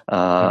 and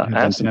I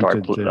have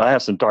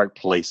some dark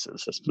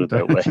places. Let's put it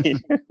that way.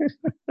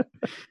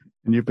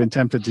 And you've been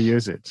tempted to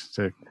use it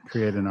to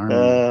create an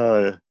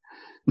army.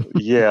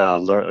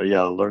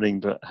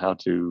 Learning how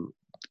to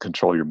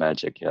control your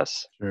magic.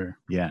 Yes. Sure.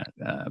 Yeah.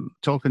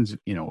 Tolkien's,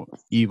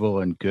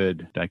 evil and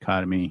good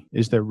dichotomy.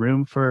 Is there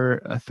room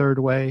for a third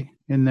way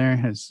in there?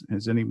 Has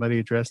anybody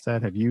addressed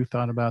that? Have you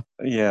thought about?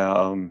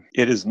 Yeah.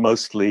 It is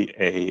mostly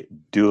a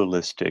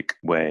dualistic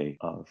way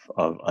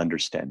of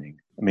understanding.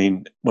 I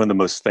mean, one of the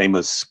most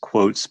famous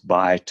quotes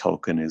by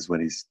Tolkien is when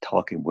he's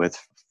talking with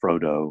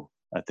Frodo,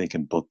 I think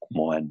in book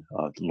 1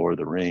 of Lord of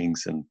the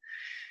Rings, and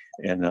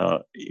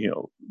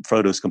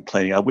Frodo's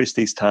complaining, I wish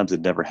these times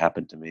had never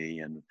happened to me.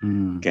 And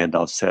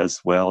Gandalf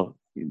says, well,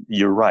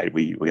 you're right.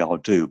 We all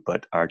do.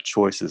 But our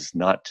choice is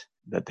not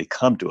that they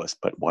come to us,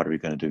 but what are we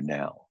going to do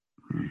now?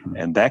 Mm-hmm.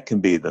 And that can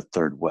be the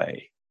third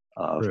way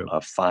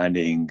of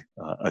finding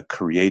a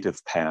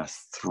creative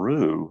path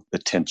through the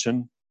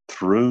tension,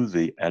 through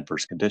the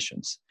adverse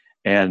conditions.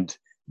 And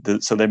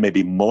so there may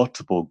be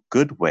multiple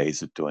good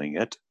ways of doing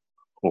it,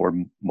 or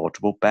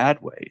multiple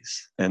bad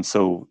ways. And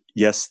so,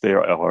 yes,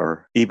 there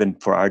are, even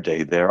for our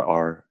day, there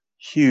are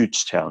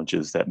huge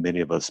challenges that many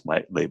of us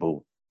might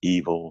label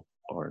evil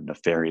or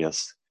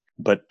nefarious.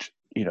 But,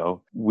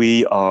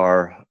 we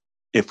are,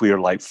 if we are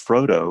like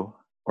Frodo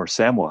or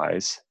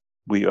Samwise,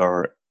 we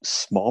are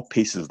small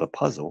pieces of the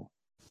puzzle,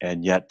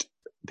 and yet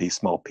these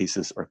small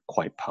pieces are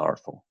quite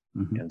powerful.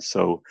 Mm-hmm. And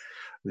so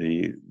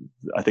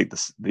I think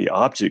the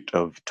object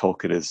of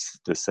Tolkien is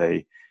to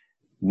say,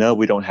 no,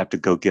 we don't have to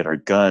go get our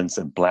guns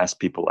and blast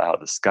people out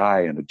of the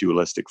sky in a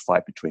dualistic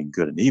fight between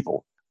good and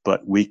evil,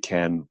 but we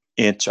can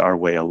inch our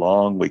way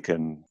along. We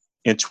can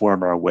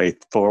inchworm our way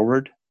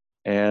forward.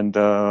 And,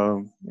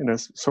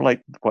 sort of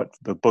like what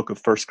the book of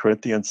First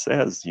Corinthians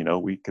says,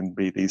 we can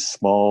be these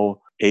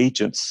small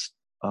agents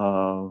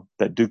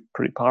that do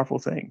pretty powerful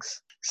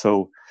things.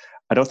 So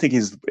I don't think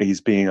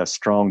he's being a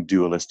strong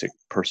dualistic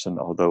person,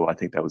 although I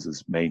think that was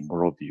his main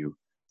worldview.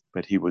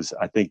 But he was,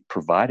 I think,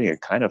 providing a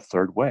kind of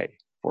third way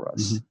for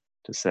us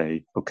to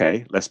say,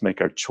 okay, let's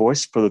make our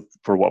choice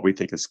for what we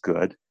think is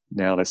good.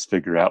 Now let's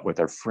figure out with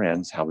our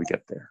friends how we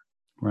get there.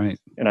 Right.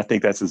 And I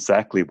think that's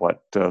exactly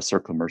what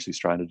Circle of Mercy is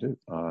trying to do.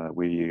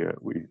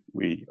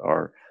 We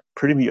are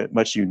pretty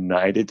much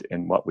united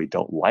in what we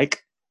don't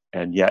like,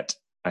 and yet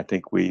I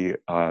think we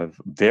have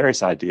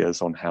various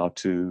ideas on how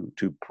to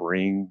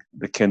bring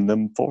the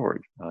kingdom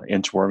forward,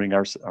 inchworming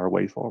our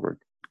way forward.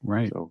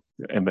 Right. So,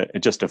 and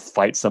just to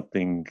fight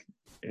something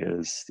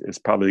is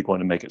probably going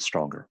to make it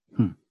stronger.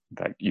 In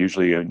fact,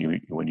 usually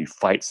when you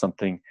fight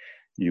something,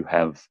 you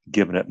have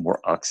given it more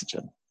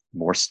oxygen,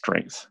 more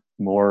strength,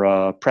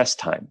 more press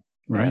time,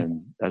 right?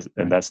 And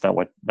that's not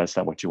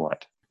what you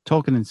want.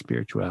 Tolkien and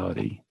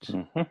spirituality.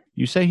 Mm-hmm.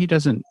 You say he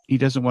doesn't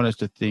want us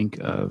to think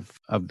of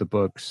the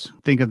books,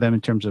 think of them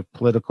in terms of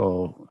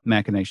political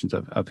machinations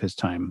of his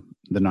time,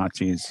 the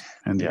Nazis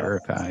and the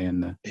Uruk-hai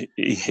and the.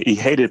 He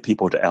hated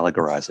people to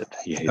allegorize it.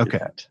 He hated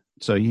that.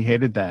 So he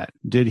hated that.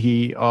 Did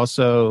he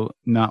also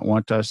not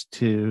want us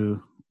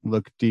to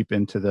look deep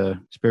into the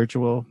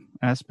spiritual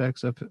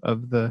aspects of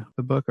the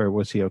book, or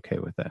was he okay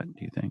with that,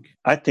 do you think?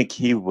 I think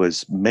he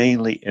was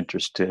mainly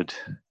interested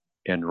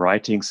in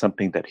writing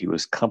something that he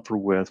was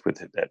comfortable with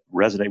that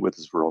resonated with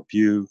his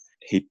worldview.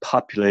 He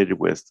populated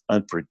with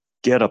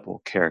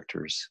unforgettable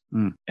characters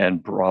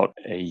and brought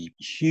a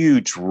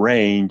huge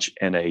range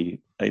and a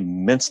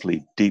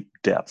immensely deep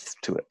depth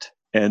to it.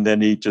 And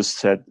then he just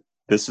said,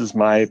 this is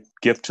my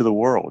gift to the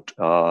world.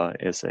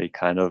 It's a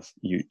kind of,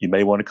 you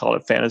may want to call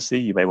it fantasy,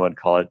 you may want to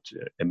call it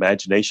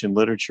imagination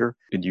literature.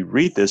 When you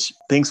read this,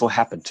 things will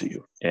happen to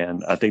you.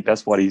 And I think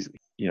that's what he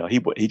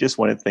just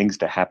wanted things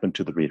to happen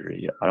to the reader.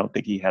 I don't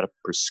think he had a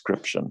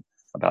prescription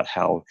about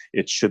how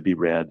it should be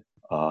read,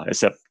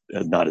 except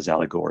not as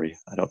allegory.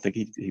 I don't think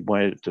he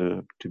wanted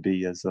it to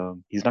be as,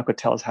 he's not going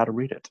to tell us how to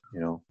read it.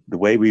 The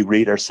way we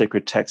read our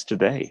sacred text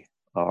today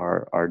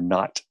are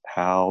not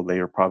how they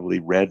are probably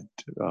read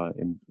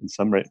in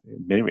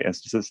many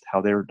instances, how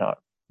they were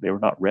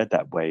not read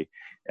that way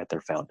at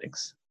their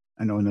foundings.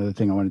 I know another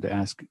thing I wanted to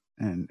ask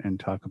and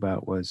talk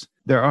about was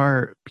there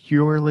are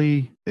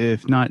purely,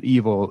 if not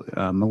evil,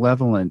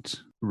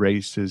 malevolent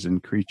races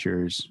and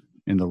creatures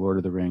in the Lord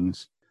of the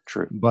Rings.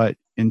 True. But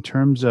in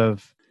terms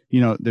of,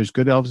 there's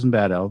good elves and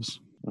bad elves.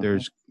 Mm-hmm.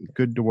 There's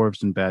good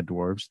dwarves and bad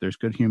dwarves. There's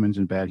good humans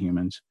and bad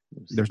humans.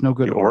 There's no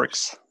good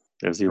orcs.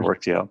 There's the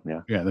orcs, yeah.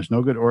 Yeah, there's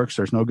no good orcs.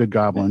 There's no good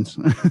goblins.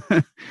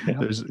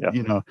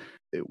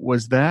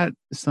 Was that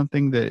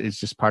something that is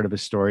just part of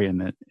his story,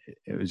 and that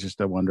it was just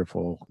a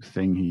wonderful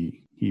thing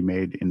he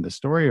made in the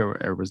story,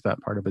 or was that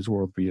part of his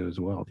worldview as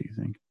well, do you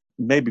think?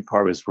 Maybe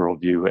part of his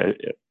worldview.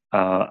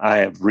 I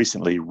have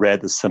recently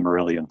read the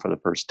Silmarillion for the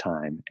first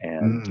time,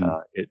 and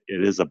it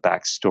is a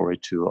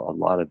backstory to a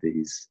lot of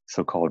these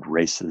so-called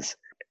races.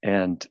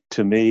 And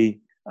to me,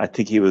 I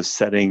think he was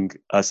setting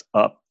us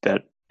up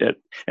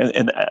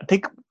and I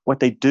think what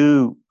they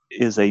do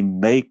is they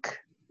make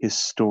his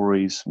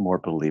stories more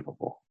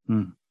believable.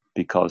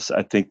 Because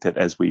I think that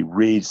as we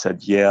read,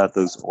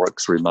 those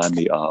orcs remind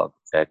me of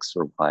X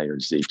or Y or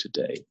Z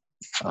today.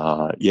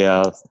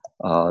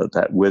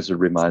 That wizard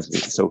reminds me.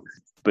 So,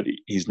 but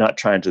he's not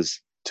trying to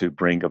to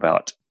bring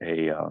about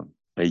a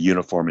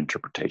uniform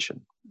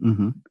interpretation.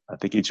 Mm-hmm. I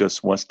think he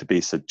just wants to be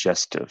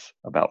suggestive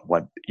about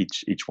what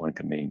each one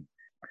can mean.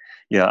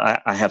 Yeah,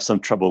 I have some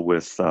trouble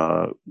with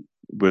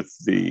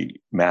the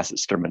mass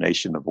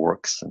extermination of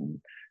orcs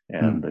and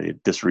the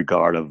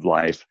disregard of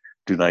life.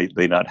 Do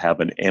they not have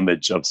an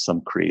image of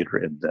some creator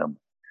in them?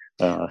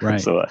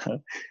 Right. So,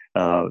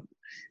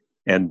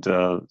 and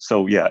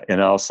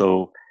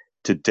also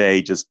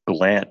today just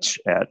blanch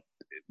at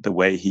the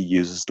way he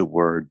uses the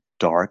word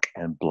dark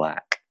and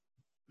black.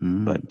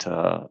 Mm. But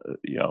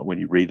when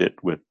you read it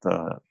with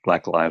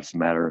Black Lives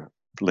Matter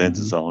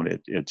lenses on,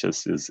 it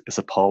just is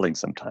appalling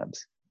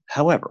sometimes.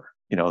 However,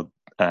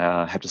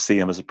 I have to see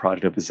him as a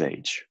product of his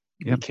age.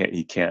 Yep.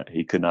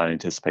 He could not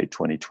anticipate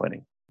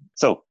 2020.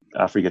 So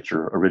I forget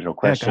your original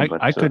question. Heck,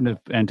 but I couldn't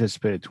have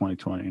anticipated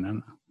 2020.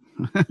 No.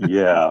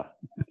 Yeah.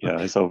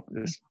 So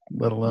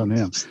let alone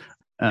him.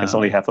 It's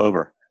only half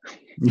over.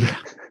 Yeah.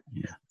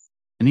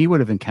 And he would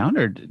have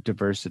encountered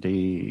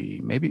diversity,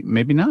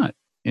 maybe not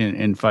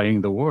in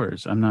fighting the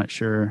wars. I'm not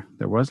sure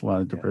there was a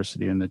lot of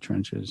diversity in the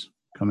trenches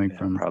coming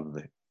from.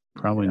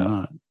 Probably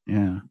not.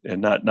 Yeah.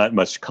 And not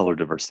much color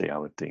diversity, I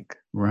would think.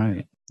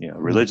 Right.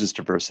 Religious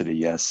diversity,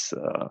 yes.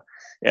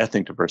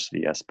 Ethnic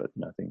diversity, yes, but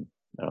nothing.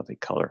 I don't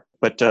think color.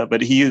 But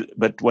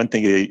one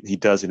thing he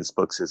does in his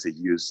books is he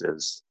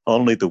uses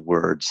only the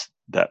words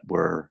that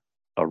were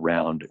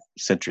around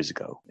centuries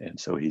ago, and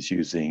so he's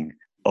using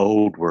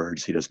old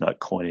words. He does not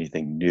coin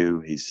anything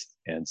new.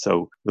 And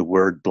so the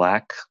word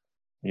black,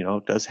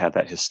 does have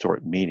that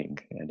historic meaning,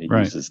 and he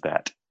uses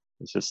that.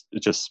 It's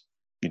just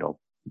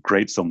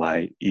grates on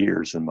my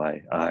ears and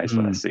my eyes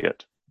when I see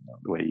it,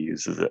 the way he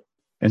uses it.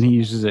 And he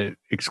uses it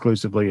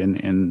exclusively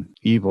in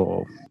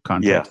evil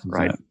context. Yeah,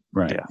 right.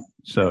 Right. Yeah.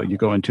 So you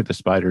go into the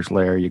spider's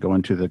lair, you go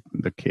into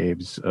the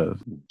caves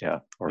of. Yeah.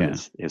 Or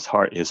his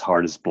heart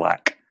is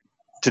black.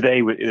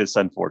 Today it is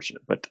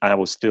unfortunate, but I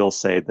will still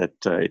say that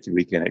if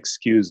we can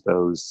excuse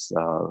those,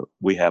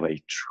 we have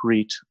a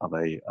treat of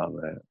a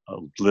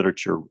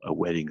literature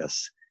awaiting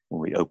us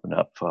when we open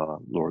up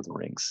Lord of the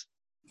Rings.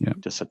 Yeah.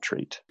 Just a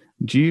treat.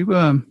 Do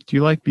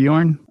you like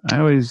Bjorn? I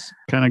always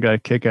kind of got a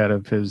kick out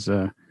of his.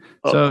 In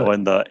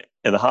the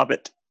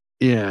Hobbit.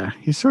 Yeah,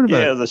 he's sort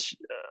of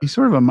he's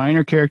sort of a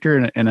minor character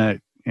and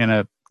a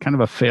kind of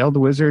a failed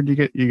wizard. You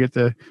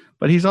get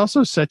but he's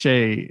also such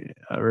a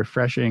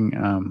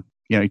refreshing.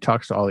 He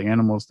talks to all the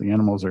animals. The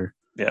animals are.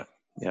 Yeah.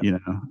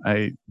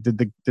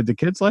 Did the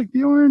kids like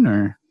Bjorn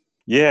or?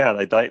 Yeah,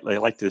 they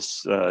like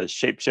this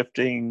shape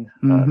shifting.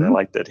 They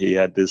like that he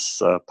had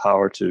this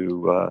power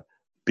to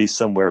be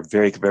somewhere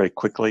very, very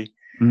quickly,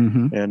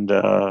 and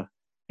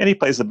he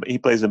plays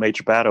a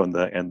major battle in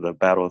the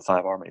Battle of the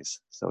Five Armies.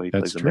 So he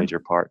plays a major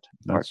part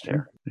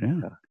there.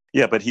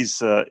 Yeah, but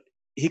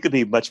he could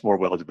be much more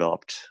well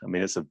developed. I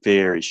mean, it's a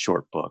very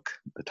short book,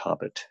 The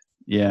Hobbit.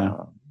 Yeah,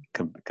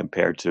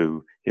 compared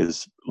to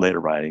his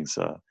later writings.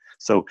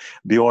 So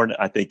Bjorn,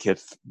 I think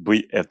if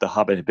The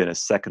Hobbit had been a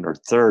second or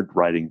third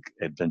writing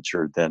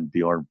adventure, then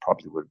Bjorn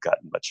probably would have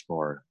gotten much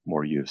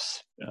more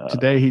use.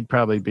 Today he'd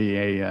probably be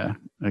a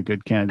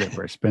good candidate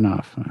for a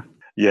spinoff.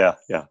 Yeah.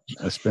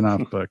 A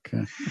spinoff book.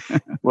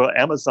 Well,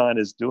 Amazon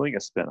is doing a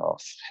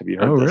spinoff. Have you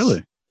heard this? Oh,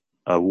 really?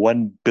 A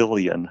 $1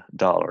 billion,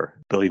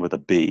 billion with a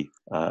B,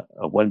 a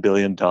 $1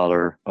 billion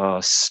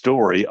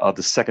story of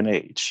the Second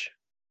Age.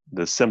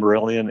 The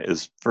Silmarillion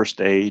is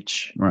first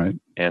age, right,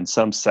 and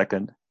some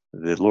second.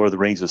 The Lord of the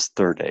Rings is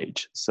third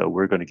age. So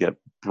we're going to get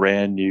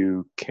brand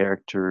new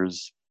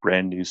characters,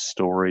 brand new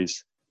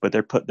stories. But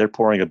they're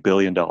pouring $1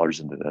 billion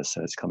into this,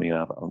 and it's coming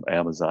out on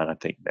Amazon, I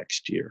think,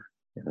 next year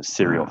in a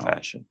serial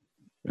fashion.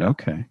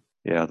 Okay.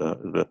 Yeah,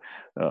 the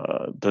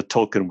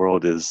Tolkien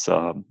world is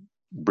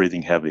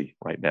breathing heavy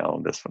right now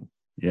on this one.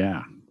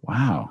 Yeah.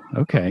 Wow.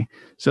 Okay.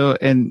 So,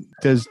 and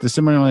does the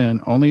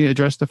Silmarillion only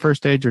address the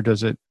first age, or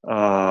does it?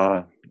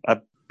 I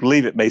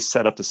believe it may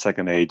set up the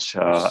second age.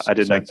 I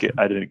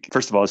didn't.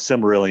 First of all,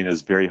 Silmarillion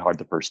is very hard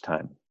the first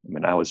time. I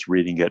mean, I was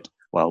reading it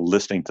while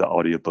listening to the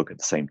audiobook at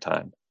the same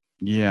time.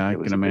 Yeah, I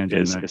can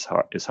imagine.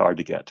 It's hard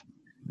to get.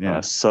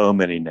 Yeah. So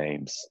many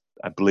names.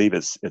 I believe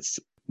it's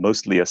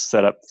mostly a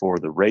setup for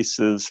the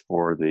races,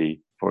 for the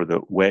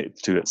way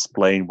to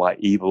explain why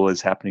evil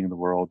is happening in the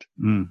world,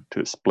 to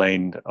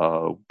explain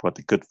what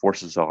the good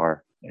forces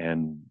are,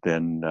 and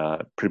then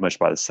pretty much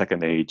by the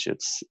second age,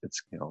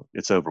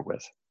 it's over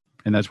with.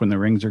 And that's when the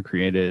rings are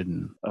created.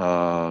 And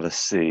let's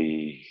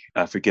see,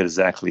 I forget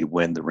exactly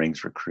when the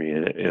rings were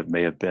created. It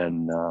may have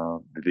been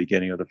the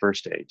beginning of the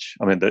first age.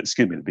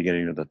 The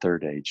beginning of the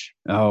third age.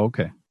 Oh,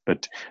 okay.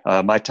 But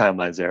my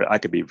timeline's there. I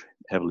could be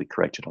heavily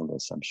corrected on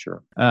this, I'm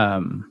sure.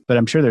 But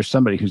I'm sure there's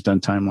somebody who's done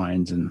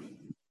timelines and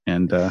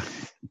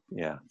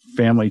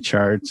family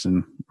charts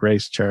and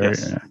race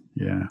charts. Yes.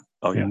 Yeah.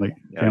 Oh,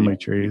 family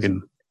trees.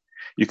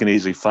 You can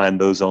easily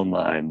find those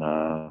online.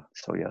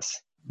 So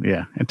yes.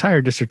 Yeah.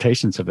 Entire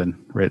dissertations have been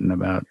written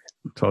about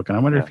Tolkien. I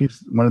wonder if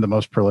he's one of the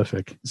most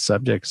prolific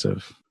subjects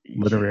of.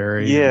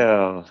 literary?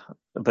 Yeah,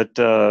 but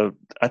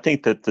I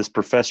think that this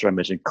professor I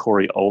mentioned,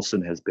 Corey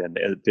Olson, has been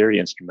very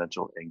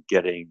instrumental in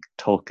getting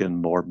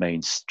Tolkien more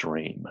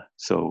mainstream.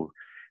 So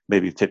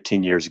maybe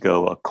 15 years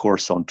ago, a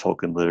course on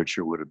Tolkien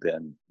literature would have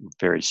been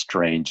very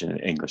strange in an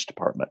English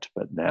department.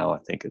 But now I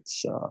think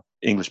it's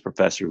English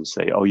professors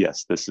say, oh,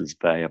 yes, this is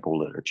valuable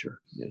literature.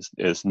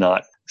 It's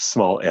not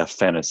small F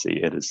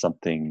fantasy. It is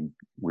something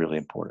really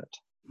important.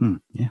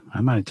 Yeah,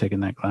 I might have taken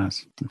that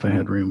class if I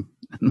had room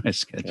in my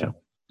schedule.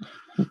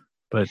 Yeah.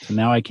 But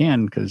now I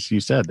can, because you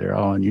said they're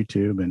all on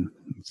YouTube, and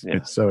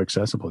it's so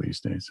accessible these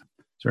days. Is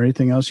there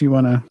anything else you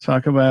want to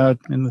talk about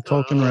in the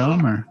Tolkien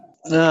realm, or?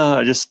 No,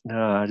 I just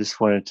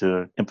wanted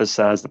to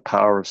emphasize the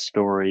power of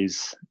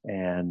stories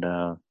and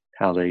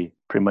how they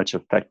pretty much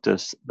affect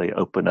us. They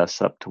open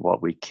us up to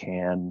what we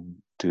can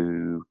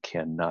do,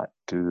 cannot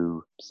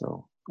do.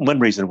 So one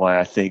reason why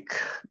I think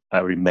I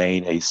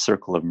remain a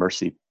Circle of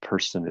Mercy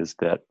person is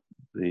that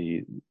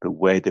the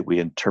way that we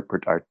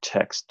interpret our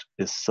text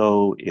is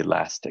so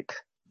elastic,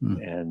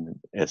 and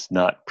it's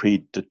not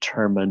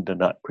predetermined and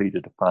not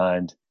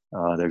predefined.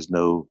 There's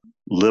no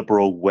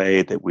liberal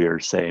way that we are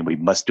saying we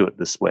must do it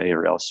this way,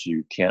 or else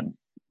you can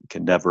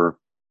never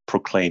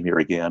proclaim here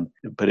again.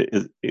 But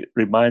it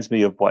reminds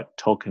me of what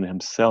Tolkien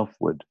himself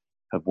would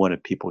have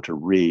wanted people to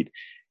read.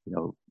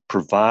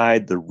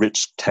 Provide the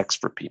rich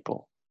text for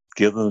people,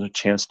 give them a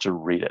chance to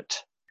read it,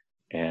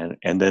 and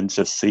then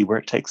just see where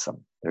it takes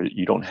them.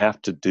 You don't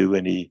have to do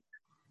any,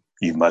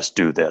 you must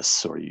do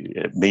this, or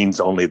it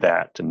means only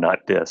that and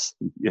not this.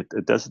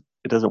 It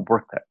doesn't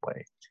work that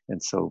way.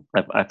 And so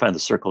I find the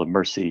Circle of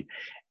Mercy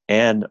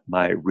and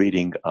my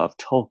reading of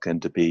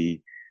Tolkien to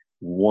be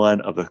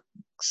one of the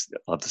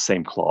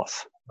same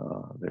cloth.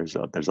 There's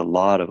a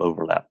lot of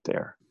overlap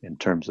there in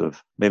terms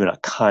of maybe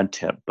not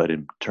content, but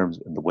in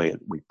the way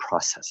that we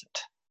process it.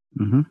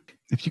 Mm-hmm.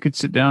 If you could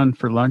sit down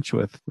for lunch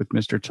with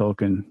Mr.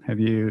 Tolkien, have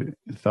you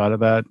thought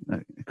about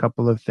a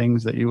couple of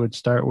things that you would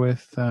start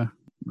with,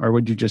 or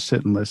would you just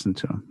sit and listen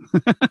to him?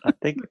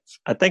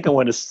 I think I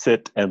want to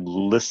sit and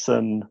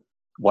listen.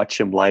 Watch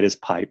him light his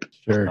pipe.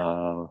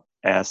 Sure.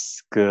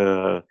 Ask,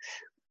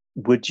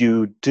 would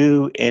you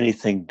do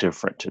anything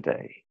different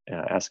today?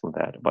 Ask him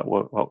that. But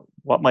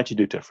what might you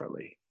do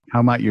differently?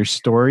 How might your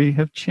story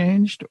have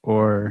changed?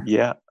 Or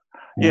yeah.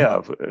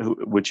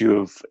 Would you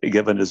have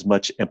given as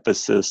much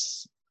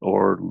emphasis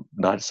or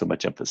not so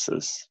much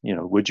emphasis?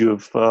 Would you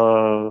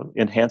have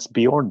enhanced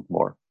Bjorn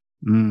more?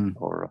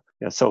 Or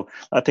so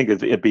I think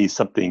it'd be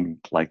something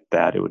like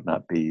that. It would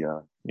not be.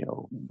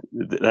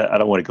 I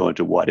don't want to go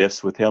into what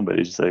ifs with him, but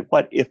it's just like,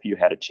 what if you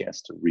had a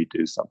chance to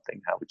redo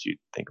something? How would you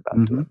think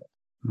about doing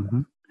it?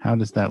 Mm-hmm. How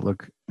does that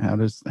look? How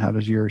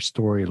does your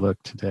story look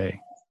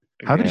today?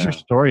 How does your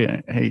story?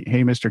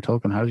 Hey, Mr.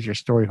 Tolkien, how does your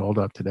story hold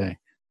up today?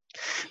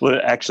 Well,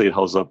 actually, it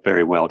holds up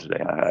very well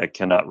today. I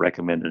cannot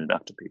recommend it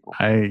enough to people.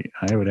 I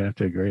would have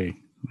to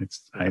agree.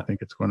 I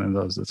think it's one of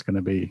those that's going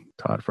to be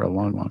taught for a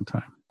long, long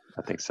time.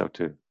 I think so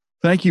too.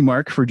 Thank you,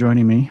 Mark, for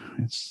joining me.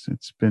 It's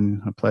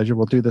been a pleasure.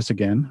 We'll do this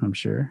again, I'm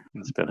sure.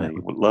 It's been a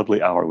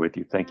lovely hour with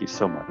you. Thank you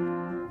so much.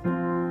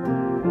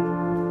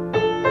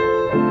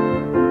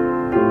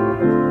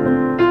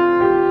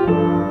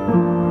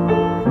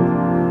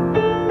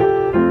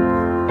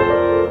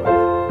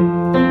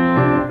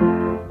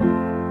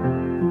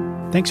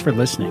 Thanks for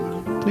listening.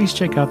 Please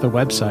check out the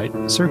website,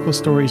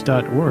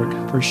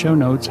 circlestories.org, for show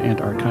notes and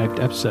archived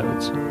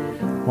episodes.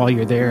 While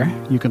you're there,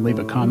 you can leave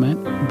a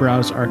comment,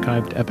 browse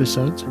archived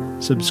episodes,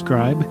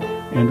 subscribe,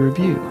 and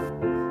review.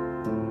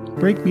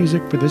 Break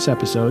music for this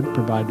episode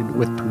provided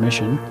with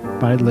permission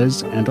by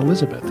Liz and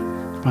Elizabeth.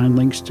 Find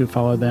links to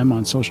follow them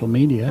on social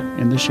media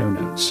in the show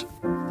notes.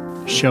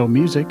 Show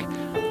music,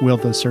 Will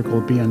the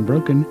Circle Be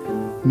Unbroken?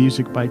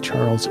 Music by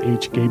Charles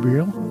H.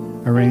 Gabriel.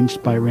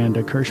 Arranged by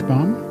Randa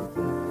Kirschbaum.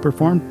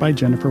 Performed by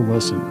Jennifer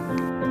Wilson.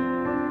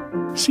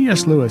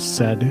 C.S. Lewis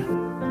said,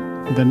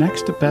 "The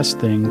next best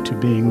thing to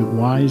being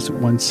wise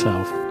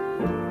oneself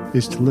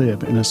is to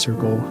live in a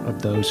circle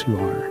of those who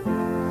are."